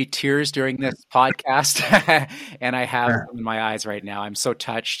there would be tears during this podcast, and I have them in my eyes right now. I'm so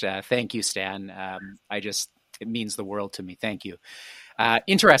touched. Thank you, Stan. It means the world to me. Thank you.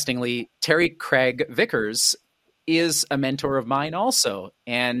 Interestingly, Terry Craig Vickers is a mentor of mine also.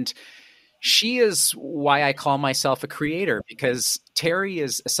 And she is why I call myself a creator, because Terry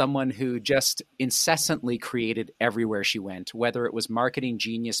is someone who just incessantly created everywhere she went, whether it was marketing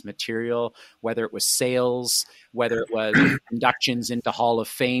genius material, whether it was sales, whether it was inductions into Hall of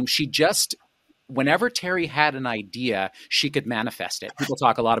Fame. She just, whenever Terry had an idea, she could manifest it. People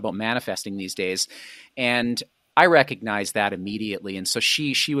talk a lot about manifesting these days. And I recognized that immediately. And so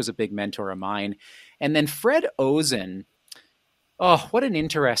she was a big mentor of mine. And then Fred Ozen, oh, what an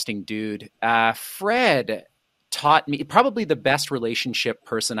interesting dude. Fred taught me, probably the best relationship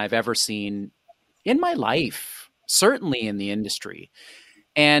person I've ever seen in my life, certainly in the industry.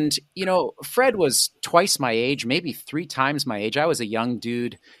 And, Fred was twice my age, maybe 3 times my age. I was a young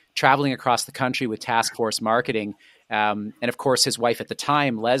dude traveling across the country with Task Force Marketing. And of course, his wife at the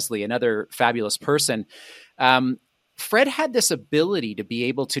time, Leslie, another fabulous person. Fred had this ability to be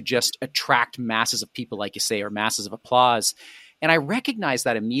able to just attract masses of people, like you say, or masses of applause. And I recognized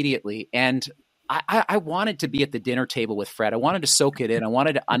that immediately. And I wanted to be at the dinner table with Fred. I wanted to soak it in. I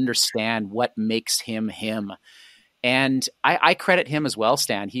wanted to understand what makes him him. And I credit him as well,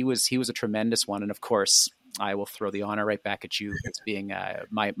 Stan. He was a tremendous one. And of course, I will throw the honor right back at you as being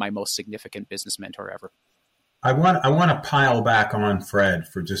my most significant business mentor ever. I want to pile back on Fred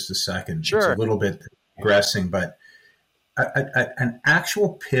for just a second. Sure. It's a little bit digressing, but an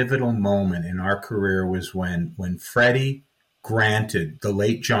actual pivotal moment in our career was when Freddie granted the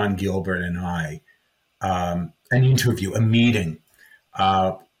late John Gilbert and I an interview, a meeting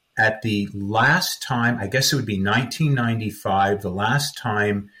at the last time, I guess it would be 1995, the last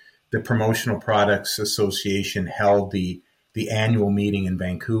time the Promotional Products Association held the annual meeting in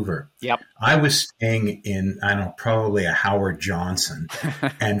Vancouver. Yep. I was staying in, probably a Howard Johnson,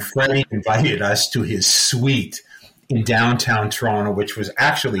 and Freddie invited us to his suite in downtown Toronto, which was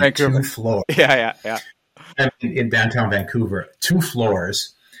actually Vancouver. 2 floors. Yeah. In downtown Vancouver, 2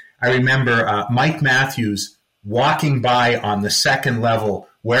 floors. I remember Mike Matthews walking by on the 2nd level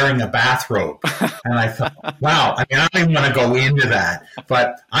wearing a bathrobe. And I thought, wow, I don't even want to go into that,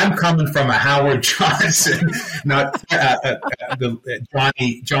 but I'm coming from a Howard Johnson,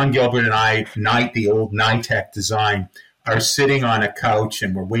 John Gilbert and I, the old NITEC design, are sitting on a couch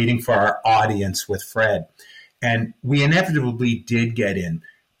and we're waiting for our audience with Fred. And we inevitably did get in,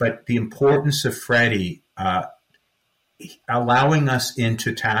 but the importance of Freddie allowing us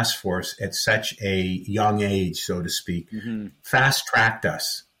into Task Force at such a young age, so to speak, fast-tracked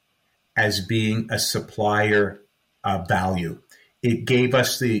us as being a supplier of value. It gave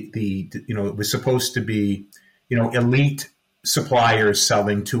us it was supposed to be, elite suppliers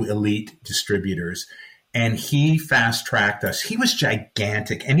selling to elite distributors. And he fast-tracked us. He was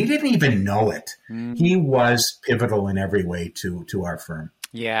gigantic, and he didn't even know it. He was pivotal in every way to our firm.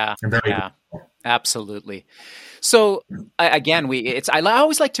 Yeah, grateful. Absolutely. So again, I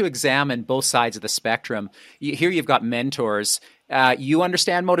always like to examine both sides of the spectrum. Here you've got mentors. You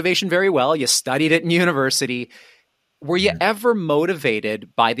understand motivation very well. You studied it in university. Were you ever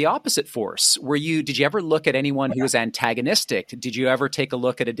motivated by the opposite force? Did you ever look at anyone who was antagonistic? Did you ever take a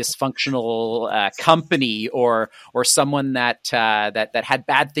look at a dysfunctional company or someone that had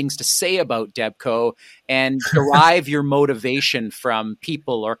bad things to say about Debco and derive your motivation from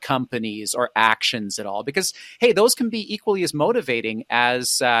people or companies or actions at all? Because hey, those can be equally as motivating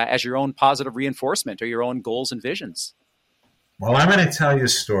as your own positive reinforcement or your own goals and visions. Well, I'm going to tell you a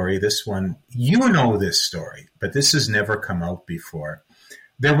story. This one, you know this story, but this has never come out before.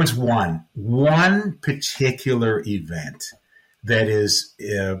 There was one particular event that is,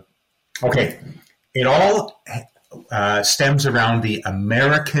 okay, it all stems around the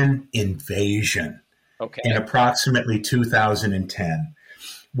American invasion in approximately 2010.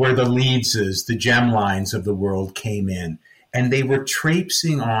 where the Leedses, the Gemlines of the world came in, and they were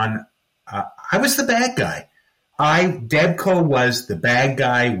traipsing on. I was the bad guy. Debco was the bad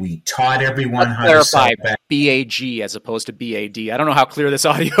guy. We taught everyone how to sell bag. BAG as opposed to BAD. I don't know how clear this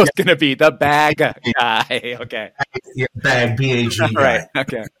audio is going to be. The bag guy. Okay. Yeah, BAG, All right.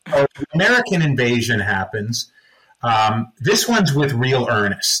 Okay. So American invasion happens. This one's with real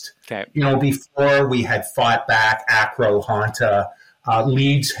earnest. Okay. Before we had fought back Acro Honta,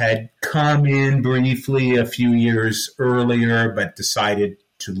 Leeds had come in briefly a few years earlier, but decided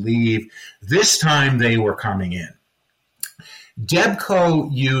to leave. This time they were coming in. Debco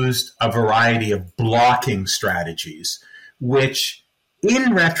used a variety of blocking strategies, which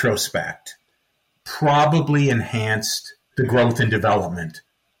in retrospect probably enhanced the growth and development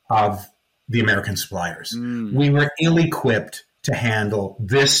of the American suppliers. We were ill-equipped to handle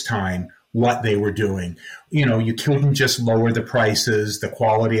this time what they were doing. You couldn't just lower the prices, the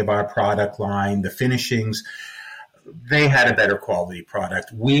quality of our product line, the finishings. They had a better quality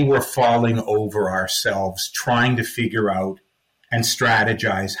product. We were falling over ourselves trying to figure out and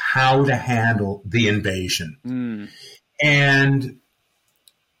strategize how to handle the invasion. And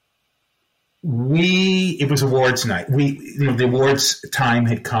it was awards night. The awards time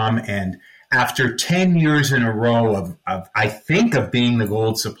had come, and after 10 years in a row of being the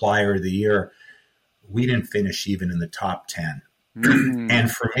gold supplier of the year, we didn't finish even in the top 10.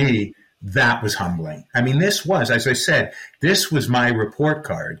 And for me, that was humbling. I mean, this was, as I said, this was my report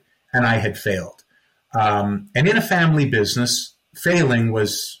card, and I had failed. And in a family business, failing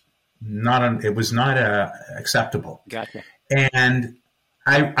was not acceptable. Gotcha. And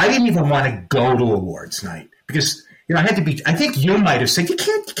I didn't even want to go to awards night because I had to be. I think you might have said you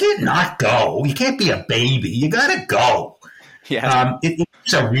can't not go. You can't be a baby. You got to go. Yeah.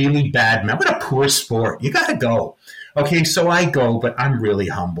 It's a really bad. What a poor sport. You got to go. Okay, so I go, but I'm really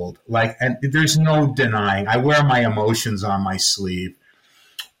humbled. And there's no denying. I wear my emotions on my sleeve,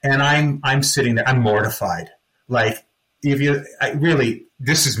 and I'm sitting there. I'm mortified. This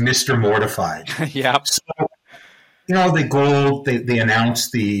is Mr. Mortified. Yeah. So, the gold. They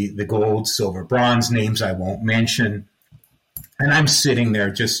announced the gold, silver, bronze names I won't mention, and I'm sitting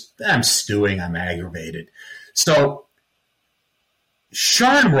there I'm stewing. I'm aggravated. So,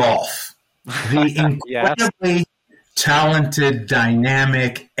 Sean Rolfe, the incredibly talented,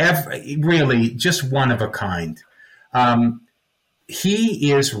 dynamic, really just one of a kind.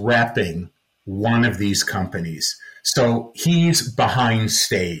 He is repping one of these companies. So he's behind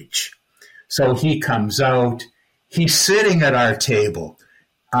stage. So he comes out. He's sitting at our table.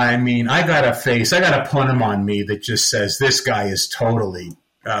 I mean, I got a punim on me that just says this guy is totally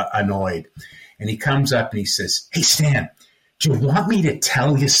annoyed. And he comes up and he says, "Hey, Stan, do you want me to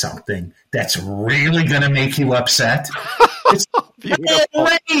tell you something that's really going to make you upset?" It's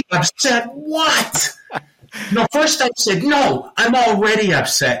already upset. What? No, first I said, no, I'm already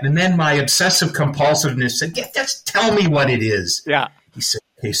upset. And then my obsessive compulsiveness said, yeah, just tell me what it is. Yeah. He said,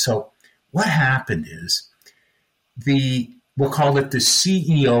 okay, so what happened is we'll call it the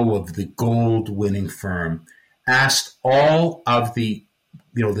CEO of the gold winning firm asked all of the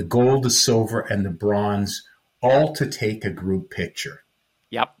gold, the silver, and the bronze all to take a group picture.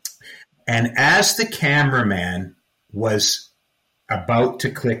 Yep. And as the cameraman was about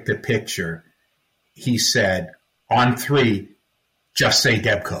to click the picture, he said, on 3, just say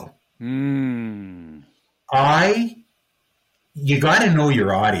Debco. You got to know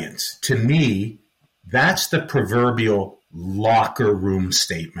your audience. To me, that's the proverbial locker room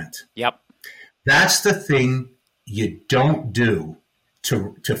statement. Yep. That's the thing you don't do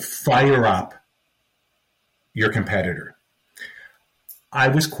to fire up your competitor. I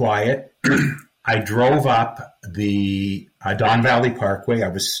was quiet. I drove up the Don Valley Parkway.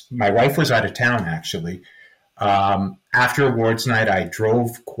 My wife was out of town, actually. After awards night, I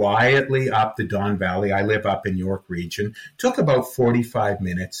drove quietly up the Don Valley. I live up in York Region. Took about 45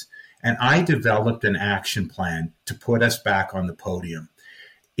 minutes, and I developed an action plan to put us back on the podium.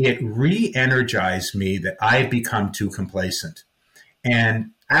 It re-energized me that I had become too complacent.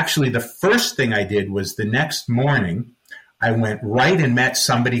 And actually, the first thing I did was the next morning, I went right and met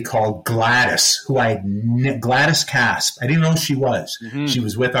somebody called Gladys, Gladys Casp. I didn't know who she was. Mm-hmm. She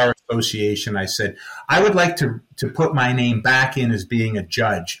was with our association. I said, I would like to put my name back in as being a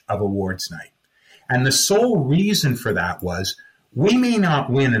judge of awards night. And the sole reason for that was we may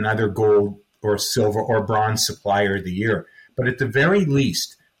not win another gold or silver or bronze supplier of the year, but at the very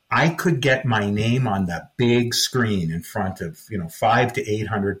least, I could get my name on the big screen in front of 500 to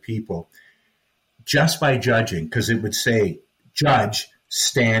 800 people just by judging, because it would say, judge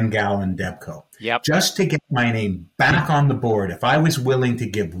Stan Gallon Debco. Yep. Just to get my name back on the board. If I was willing to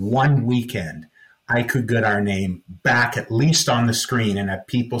give one weekend, I could get our name back at least on the screen and have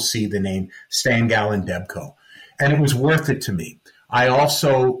people see the name Stan Gallon Debco. And it was worth it to me. I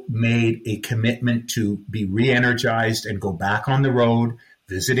also made a commitment to be re-energized and go back on the road,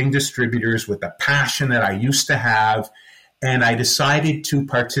 visiting distributors with the passion that I used to have. And I decided to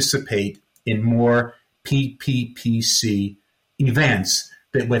participate in more PPPC events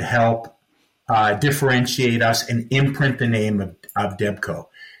that would help differentiate us and imprint the name of Debco.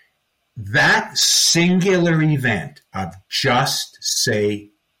 That singular event of Just Say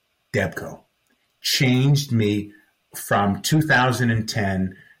Debco changed me from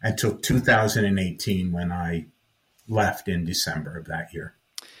 2010 until 2018 when I left in December of that year.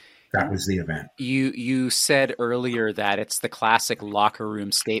 That was the event. You said earlier that it's the classic locker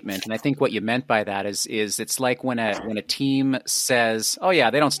room statement, and I think what you meant by that is it's like when a team says, "Oh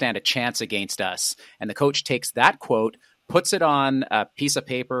yeah, they don't stand a chance against us," and the coach takes that quote, puts it on a piece of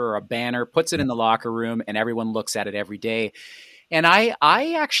paper or a banner, puts it in the locker room, and everyone looks at it every day. And I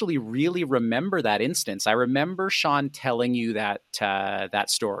actually really remember that instance. I remember Sean telling you that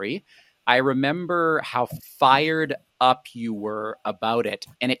story. I remember how fired up you were about it,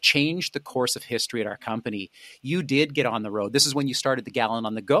 and it changed the course of history at our company. You did get on the road. This is when you started the Gallon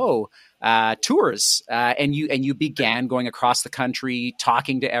on the Go tours, and you began going across the country,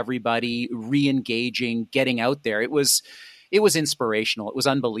 talking to everybody, re-engaging, getting out there. It was inspirational. It was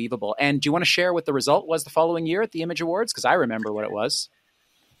unbelievable. And do you want to share what the result was the following year at the Image Awards? Because I remember what it was.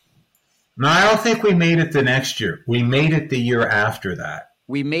 No, I don't think we made it the next year. We made it the year after that.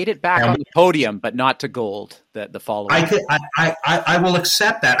 We made it back on the podium, but not to gold the following. I will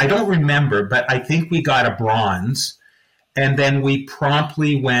accept that. I don't remember, but I think we got a bronze, and then we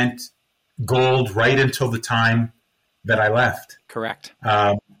promptly went gold right until the time that I left. Correct.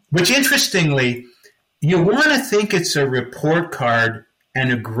 Which, interestingly, you want to think it's a report card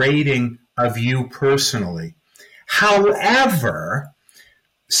and a grading of you personally. However,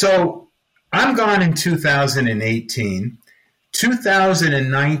 so I'm gone in 2018.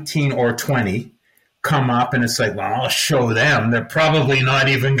 2019 or 20 come up, and it's like, well, I'll show them. They're probably not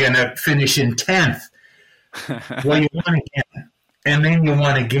even going to finish in 10th. Well, you won again, and then you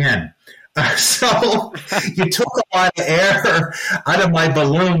won again. So you took a lot of air out of my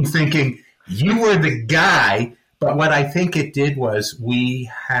balloon thinking you were the guy, but what I think it did was we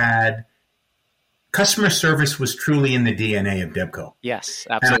had customer service was truly in the DNA of Debco. Yes,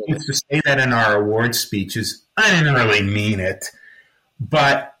 absolutely. And I used to say that in our award speeches. I didn't really mean it,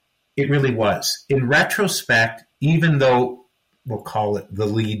 but it really was. In retrospect, even though we'll call it the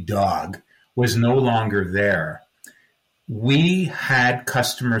lead dog was no longer there, we had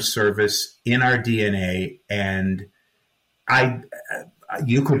customer service in our DNA, and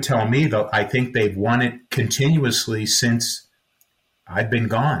you could tell me, though, I think they've won it continuously since I've been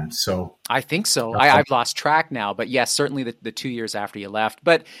gone. So I think so. I've lost track now, but yes, certainly the 2 years after you left.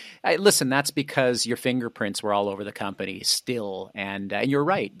 But listen, that's because your fingerprints were all over the company still. And you're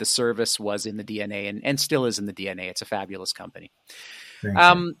right. The service was in the DNA and still is in the DNA. It's a fabulous company.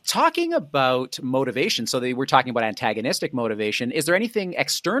 Talking about motivation, so we're talking about antagonistic motivation. Is there anything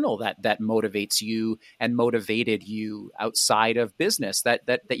external that motivates you and motivated you outside of business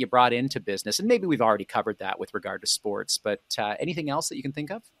that you brought into business? And maybe we've already covered that with regard to sports, but anything else that you can think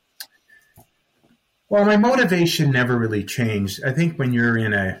of? Well, my motivation never really changed. I think when you're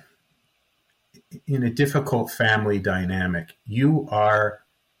in a difficult family dynamic, you are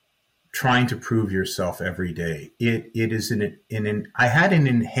trying to prove yourself every day. It is I had an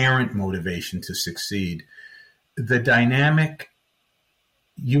inherent motivation to succeed. The dynamic,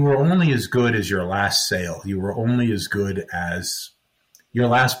 you were only as good as your last sale. You were only as good as your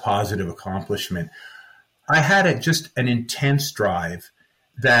last positive accomplishment. I had just an intense drive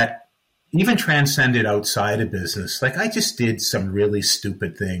that even transcended outside of business. Like I just did some really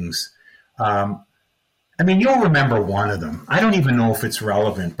stupid things. I mean, you'll remember one of them. I don't even know if it's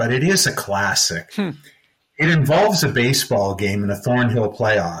relevant, but it is a classic. It involves a baseball game in the Thornhill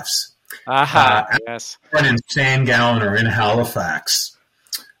playoffs. Yes. In Stan Gallon or in Halifax.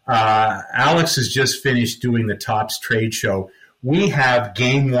 Alex has just finished doing the Topps trade show. We have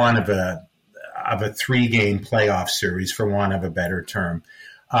game one of a 3-game playoff series, for want of a better term,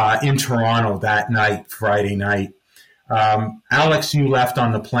 in Toronto that night, Friday night. Alex, you left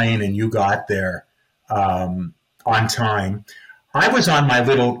on the plane and you got there on time. I was on my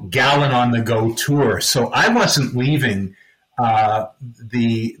little Gallon on the Go tour, so I wasn't leaving the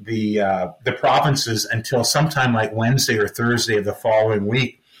provinces until sometime like Wednesday or Thursday of the following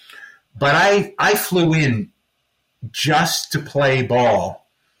week. But I flew in just to play ball.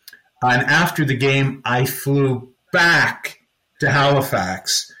 And after the game, I flew back to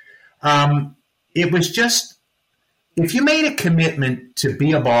Halifax. It was just, if you made a commitment to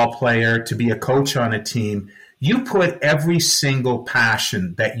be a ball player, to be a coach on a team, you put every single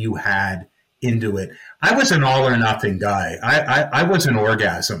passion that you had into it. I was an all or nothing guy. I was an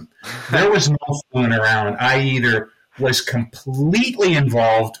orgasm. There was no fooling around. I either was completely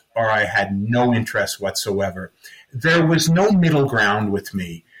involved or I had no interest whatsoever. There was no middle ground with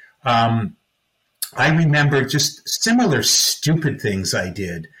me. I remember just similar stupid things I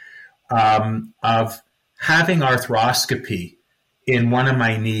did, of having arthroscopy in one of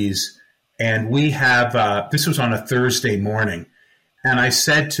my knees. And we have, this was on a Thursday morning. And I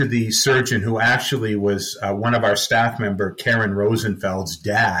said to the surgeon, who actually was one of our staff member, Karen Rosenfeld's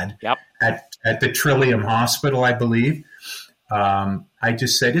dad, at the Trillium Hospital, I believe. I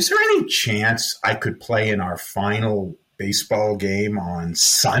just said, is there any chance I could play in our final baseball game on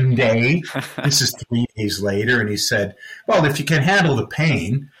Sunday? This is 3 days later. And he said, well, if you can handle the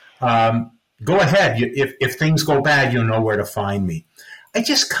pain, go ahead. If things go bad, you'll know where to find me. I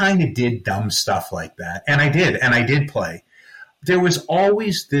just kind of did dumb stuff like that. And I did play. There was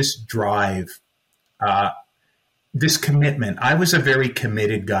always this drive, this commitment. I was a very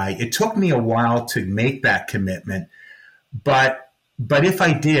committed guy. It took me a while to make that commitment, but if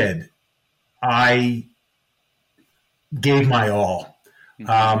I did, I gave my all.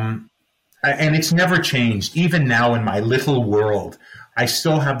 And it's never changed. Even now in my little world, I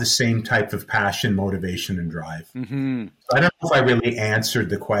still have the same type of passion, motivation, and drive. Mm-hmm. So I don't know if I really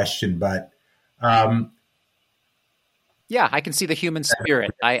answered the question, but yeah, I can see the human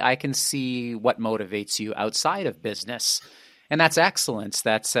spirit. I can see what motivates you outside of business. And that's excellence.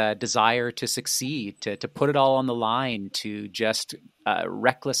 That's a desire to succeed, to put it all on the line, to just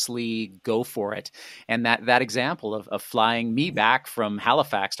recklessly go for it. And that example of flying me back from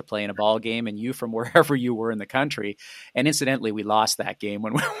Halifax to play in a ball game and you from wherever you were in the country. And incidentally, we lost that game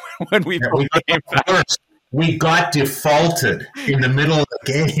when we came back. We got defaulted in the middle of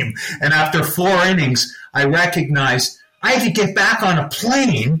the game. And after 4 innings, I recognized I had to get back on a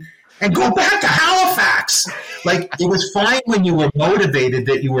plane and go back to Halifax. Like, it was fine when you were motivated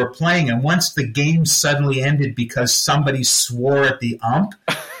that you were playing, and once the game suddenly ended because somebody swore at the ump,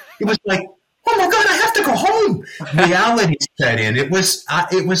 it was like, oh my God, I have to go home. Reality set in. It was. I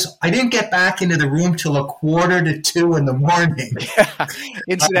didn't get back into the room till 1:45 in the morning. Yeah.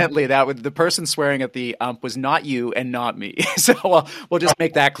 Incidentally, the person swearing at the ump was not you and not me. So we'll just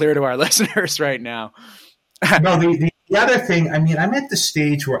make that clear to our listeners right now. No, the other thing, I mean, I'm at the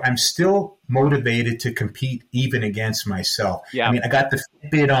stage where I'm still motivated to compete even against myself. Yeah. I mean, I got the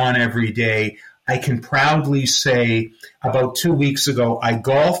Fitbit on every day. I can proudly say about 2 weeks ago, I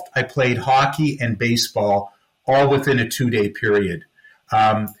golfed, I played hockey and baseball all within a 2-day period.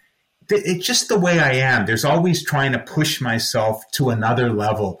 It's just the way I am. There's always trying to push myself to another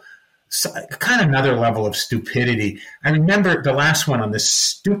level, kind of another level of stupidity. I remember the last one on this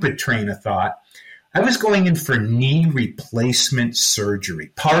stupid train of thought. I was going in for knee replacement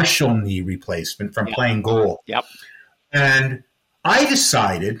surgery, partial knee replacement from playing goal. Yep. And I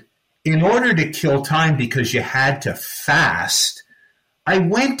decided, in order to kill time because you had to fast, I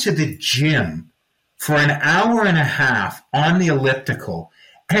went to the gym for an hour and a half on the elliptical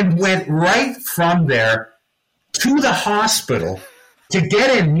and went right from there to the hospital to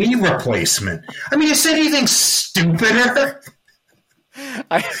get a knee replacement. I mean, is anything stupider?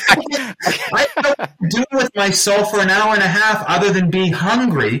 I don't know what to do with myself for an hour and a half other than be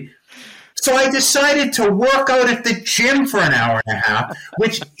hungry. So I decided to work out at the gym for an hour and a half,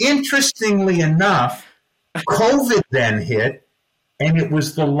 which, interestingly enough, COVID then hit, and it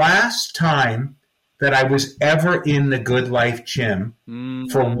was the last time that I was ever in the Good Life gym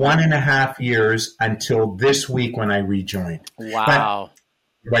for 1.5 years until this week when I rejoined. Wow.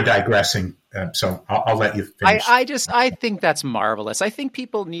 But we're digressing. So I'll let you finish. I think that's marvelous. I think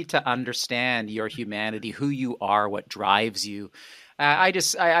people need to understand your humanity, who you are, what drives you. I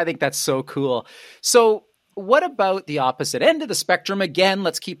think that's so cool. So what about the opposite end of the spectrum? Again,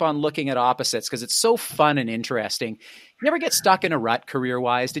 let's keep on looking at opposites because it's so fun and interesting. You never get stuck in a rut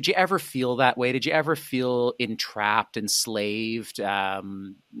career-wise. Did you ever feel that way? Did you ever feel entrapped, enslaved?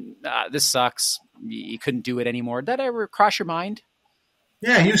 This sucks. You couldn't do it anymore. Did that ever cross your mind?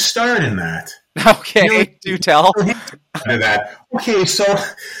 Yeah, you starred in that. Okay, do tell. Okay, so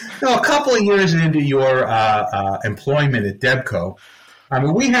a couple of years into your employment at Debco, I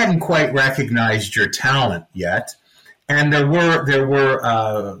mean, we hadn't quite recognized your talent yet, and there were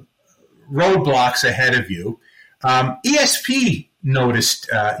roadblocks ahead of you. ESP noticed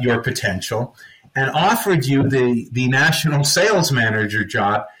your potential, and offered you the national sales manager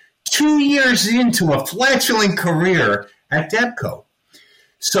job 2 years into a fledgling career at Debco.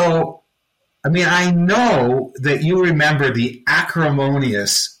 So, I mean, I know that you remember the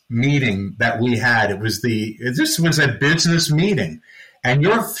acrimonious meeting that we had. This was a business meeting, and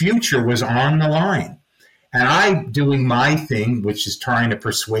your future was on the line. And I'm doing my thing, which is trying to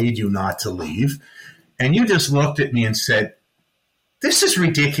persuade you not to leave. And you just looked at me and said, "This is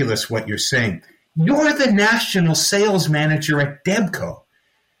ridiculous what you're saying. You're the national sales manager at Debco.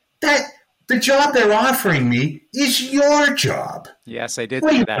 The job they're offering me is your job." Yes, I did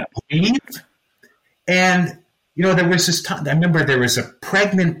say that. And, there was this time, I remember there was a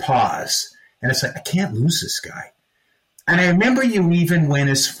pregnant pause, and it's like, I can't lose this guy. And I remember you even went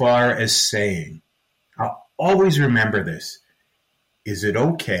as far as saying, I'll always remember this, "Is it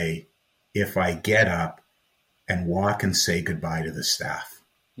okay if I get up and walk and say goodbye to the staff?"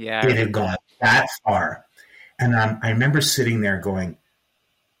 Yeah. It had gone that far. And I remember sitting there going,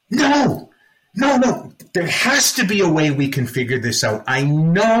 no, there has to be a way we can figure this out. I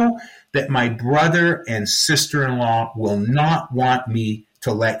know that my brother and sister-in-law will not want me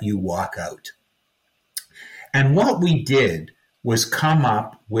to let you walk out. And what we did was come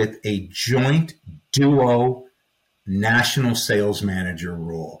up with a joint duo national sales manager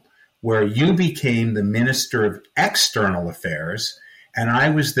role, where you became the Minister of External Affairs and I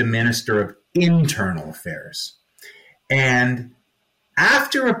was the Minister of Internal Affairs. And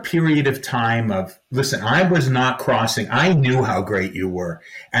after a period of time listen, I was not crossing. I knew how great you were.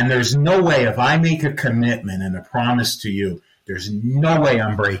 And there's no way, if I make a commitment and a promise to you, there's no way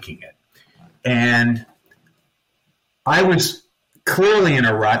I'm breaking it. And I was clearly in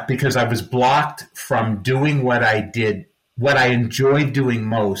a rut because I was blocked from doing what I did, what I enjoyed doing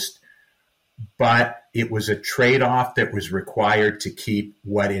most, but it was a trade-off that was required to keep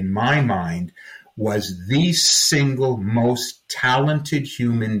what in my mind was the single most talented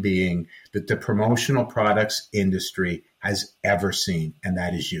human being that the promotional products industry has ever seen, and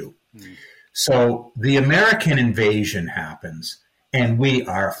that is you. Mm. So the American invasion happens, and we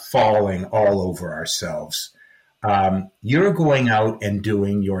are falling all over ourselves. You're going out and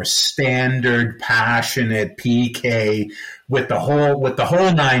doing your standard, passionate PK with the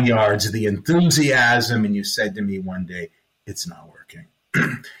whole 9 yards, the enthusiasm, and you said to me one day, "It's not working."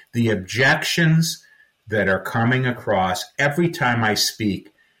 The objections that are coming across every time I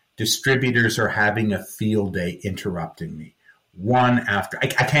speak, distributors are having a field day interrupting me. One after, I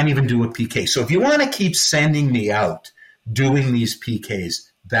can't even do a PK. So if you want to keep sending me out doing these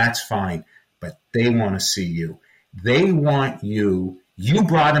PKs, that's fine. But they want to see you. They want you. You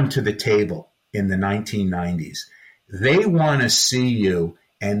brought them to the table in the 1990s. They want to see you,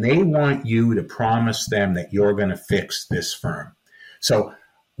 and they want you to promise them that you're going to fix this firm. So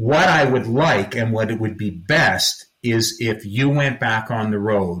what I would like and what it would be best is if you went back on the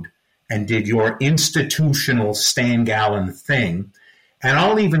road and did your institutional Stan Gallen thing. And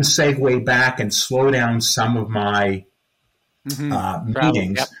I'll even segue back and slow down some of my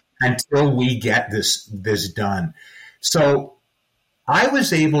meetings until we get this done. So I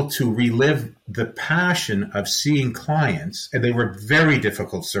was able to relive the passion of seeing clients, and they were very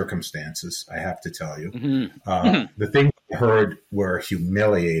difficult circumstances, I have to tell you. The things I heard were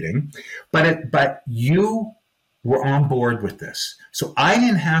humiliating, but you were on board with this. So I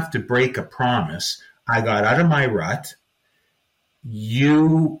didn't have to break a promise. I got out of my rut.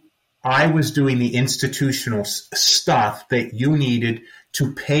 I was doing the institutional stuff that you needed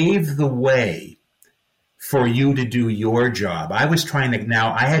to pave the way for you to do your job. I was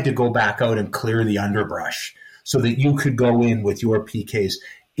I had to go back out and clear the underbrush so that you could go in with your PKs.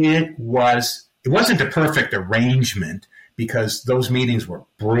 It wasn't a perfect arrangement because those meetings were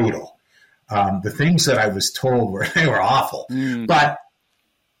brutal. The things that I was told were awful, but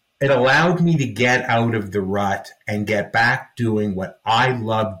it allowed me to get out of the rut and get back doing what I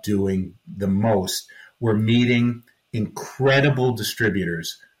love doing the most. We're meeting incredible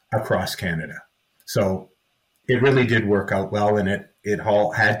distributors across Canada. So it really did work out well, and it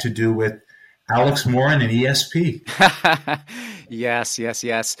all had to do with Alex Morin and ESP. Yes.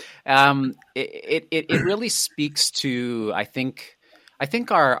 It really speaks to, I think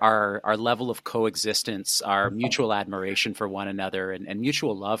our level of coexistence, our mutual admiration for one another and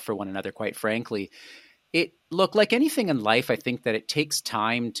mutual love for one another, quite frankly. Look, like anything in life, I think that it takes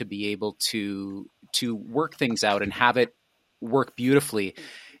time to be able to work things out and have it work beautifully.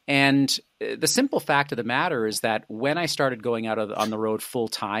 And the simple fact of the matter is that when I started going out on the road full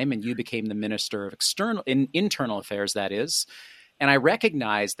time and you became the Minister of Internal Affairs, that is, and I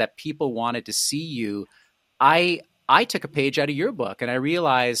recognized that people wanted to see you, I I took a page out of your book and I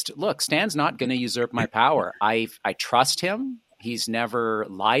realized, look, Stan's not going to usurp my power. I trust him. He's never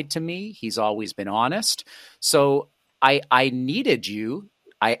lied to me. He's always been honest. So I needed you.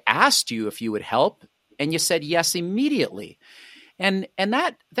 I asked you if you would help, and you said yes immediately. And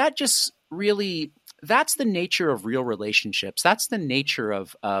that just really, that's the nature of real relationships. That's the nature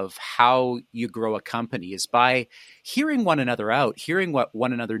of how you grow a company, is by hearing one another out, hearing what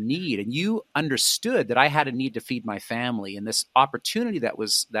one another need. And you understood that I had a need to feed my family, and this opportunity that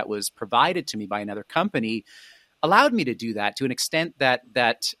was provided to me by another company allowed me to do that to an extent that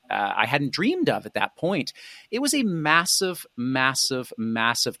I hadn't dreamed of at that point. It was a massive, massive,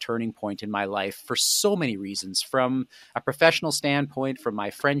 massive turning point in my life for so many reasons, from a professional standpoint, from my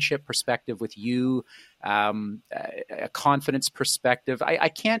friendship perspective with you, a confidence perspective. I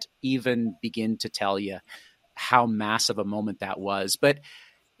can't even begin to tell you how massive a moment that was. But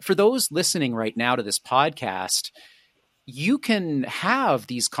for those listening right now to this podcast, you can have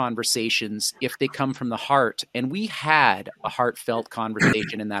these conversations if they come from the heart. And we had a heartfelt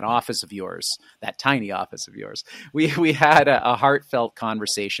conversation in that office of yours, that tiny office of yours. We had a heartfelt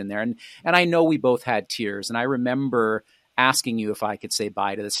conversation there. And I know we both had tears. And I remember asking you if I could say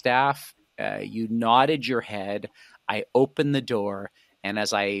bye to the staff. You nodded your head. I opened the door. And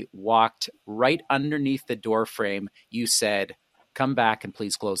as I walked right underneath the door frame, you said, "Come back and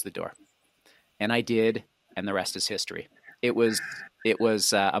please close the door." And I did. And the rest is history. It was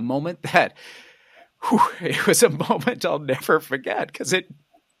a moment that, it was a moment I'll never forget, because it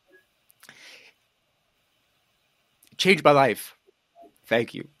changed my life.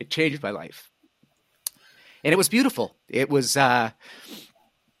 Thank you. It changed my life, and it was beautiful. It was a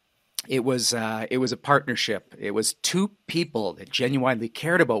partnership. It was two people that genuinely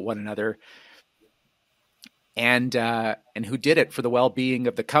cared about one another, and who did it for the well-being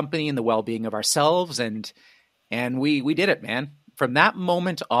of the company and the well-being of ourselves. And we did it, man. From that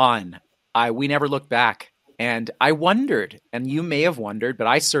moment on, we never looked back. And I wondered, and you may have wondered, but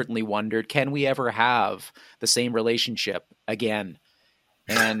I certainly wondered, can we ever have the same relationship again?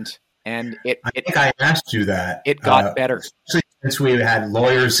 And I think I asked you that. It got better. Since we had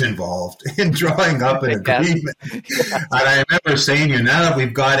lawyers involved in drawing up an agreement. Yes. And I remember saying to you, now that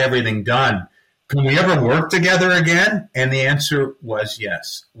we've got everything done, can we ever work together again? And the answer was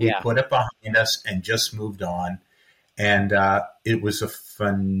yes. We put it behind us and just moved on. And it was a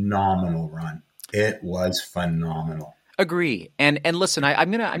phenomenal run. It was phenomenal. Agree. And listen,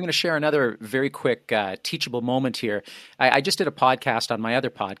 I'm gonna share another very quick teachable moment here. I just did a podcast on my other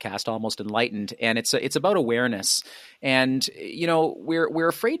podcast, Almost Enlightened, and it's about awareness. And we're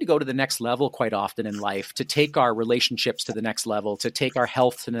afraid to go to the next level quite often in life, to take our relationships to the next level, to take our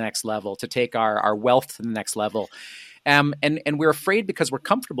health to the next level, to take our wealth to the next level. And we're afraid because we're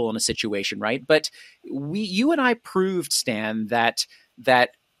comfortable in a situation, right? But you and I proved, Stan, that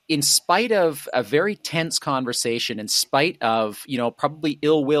in spite of a very tense conversation, in spite of, probably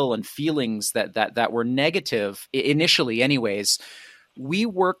ill will and feelings that were negative initially anyways, we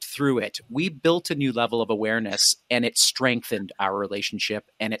worked through it. We built a new level of awareness, and it strengthened our relationship,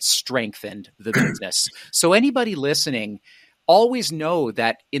 and it strengthened the business. So anybody listening, always know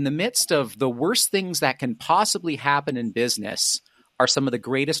that in the midst of the worst things that can possibly happen in business are some of the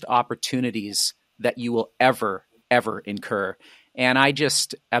greatest opportunities that you will ever incur. And I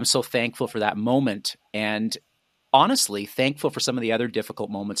just am so thankful for that moment, and honestly thankful for some of the other difficult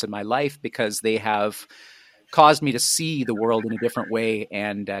moments in my life, because they have caused me to see the world in a different way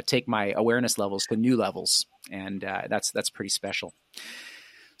and take my awareness levels to new levels. And that's pretty special.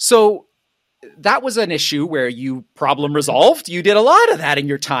 So that was an issue where you problem resolved. You did a lot of that in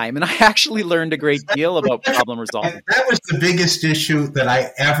your time, and I actually learned a great deal about problem resolving. That was the biggest issue that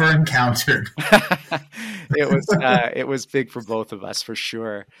I ever encountered. It was big for both of us, for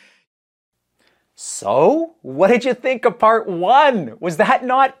sure. So, what did you think of part 1? Was that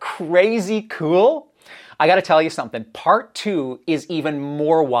not crazy cool? I got to tell you something. Part 2 is even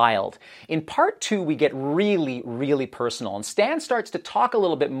more wild. In part 2, we get really, really personal, and Stan starts to talk a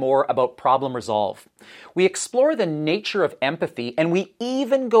little bit more about problem resolve. We explore the nature of empathy, and we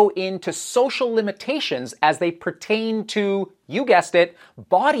even go into social limitations as they pertain to, you guessed it,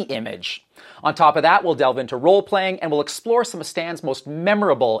 body image. On top of that, we'll delve into role-playing, and we'll explore some of Stan's most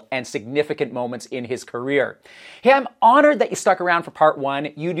memorable and significant moments in his career. Hey, I'm honored that you stuck around for part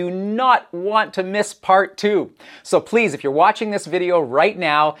 1. You do not want to miss part 2. So please, if you're watching this video right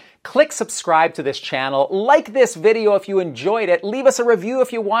now, click subscribe to this channel, like this video if you enjoyed it, leave us a review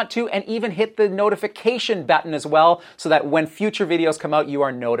if you want to, and even hit the notification button as well, so that when future videos come out, you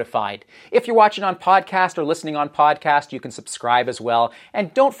are notified. If you're watching on podcast or listening on podcast, you can subscribe subscribe as well.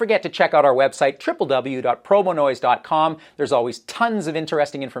 And don't forget to check out our website, www.promonoise.com. There's always tons of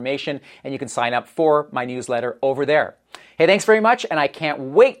interesting information, and you can sign up for my newsletter over there. Hey, thanks very much, and I can't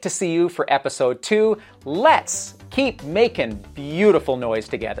wait to see you for episode 2. Let's keep making beautiful noise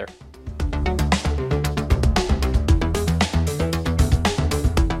together.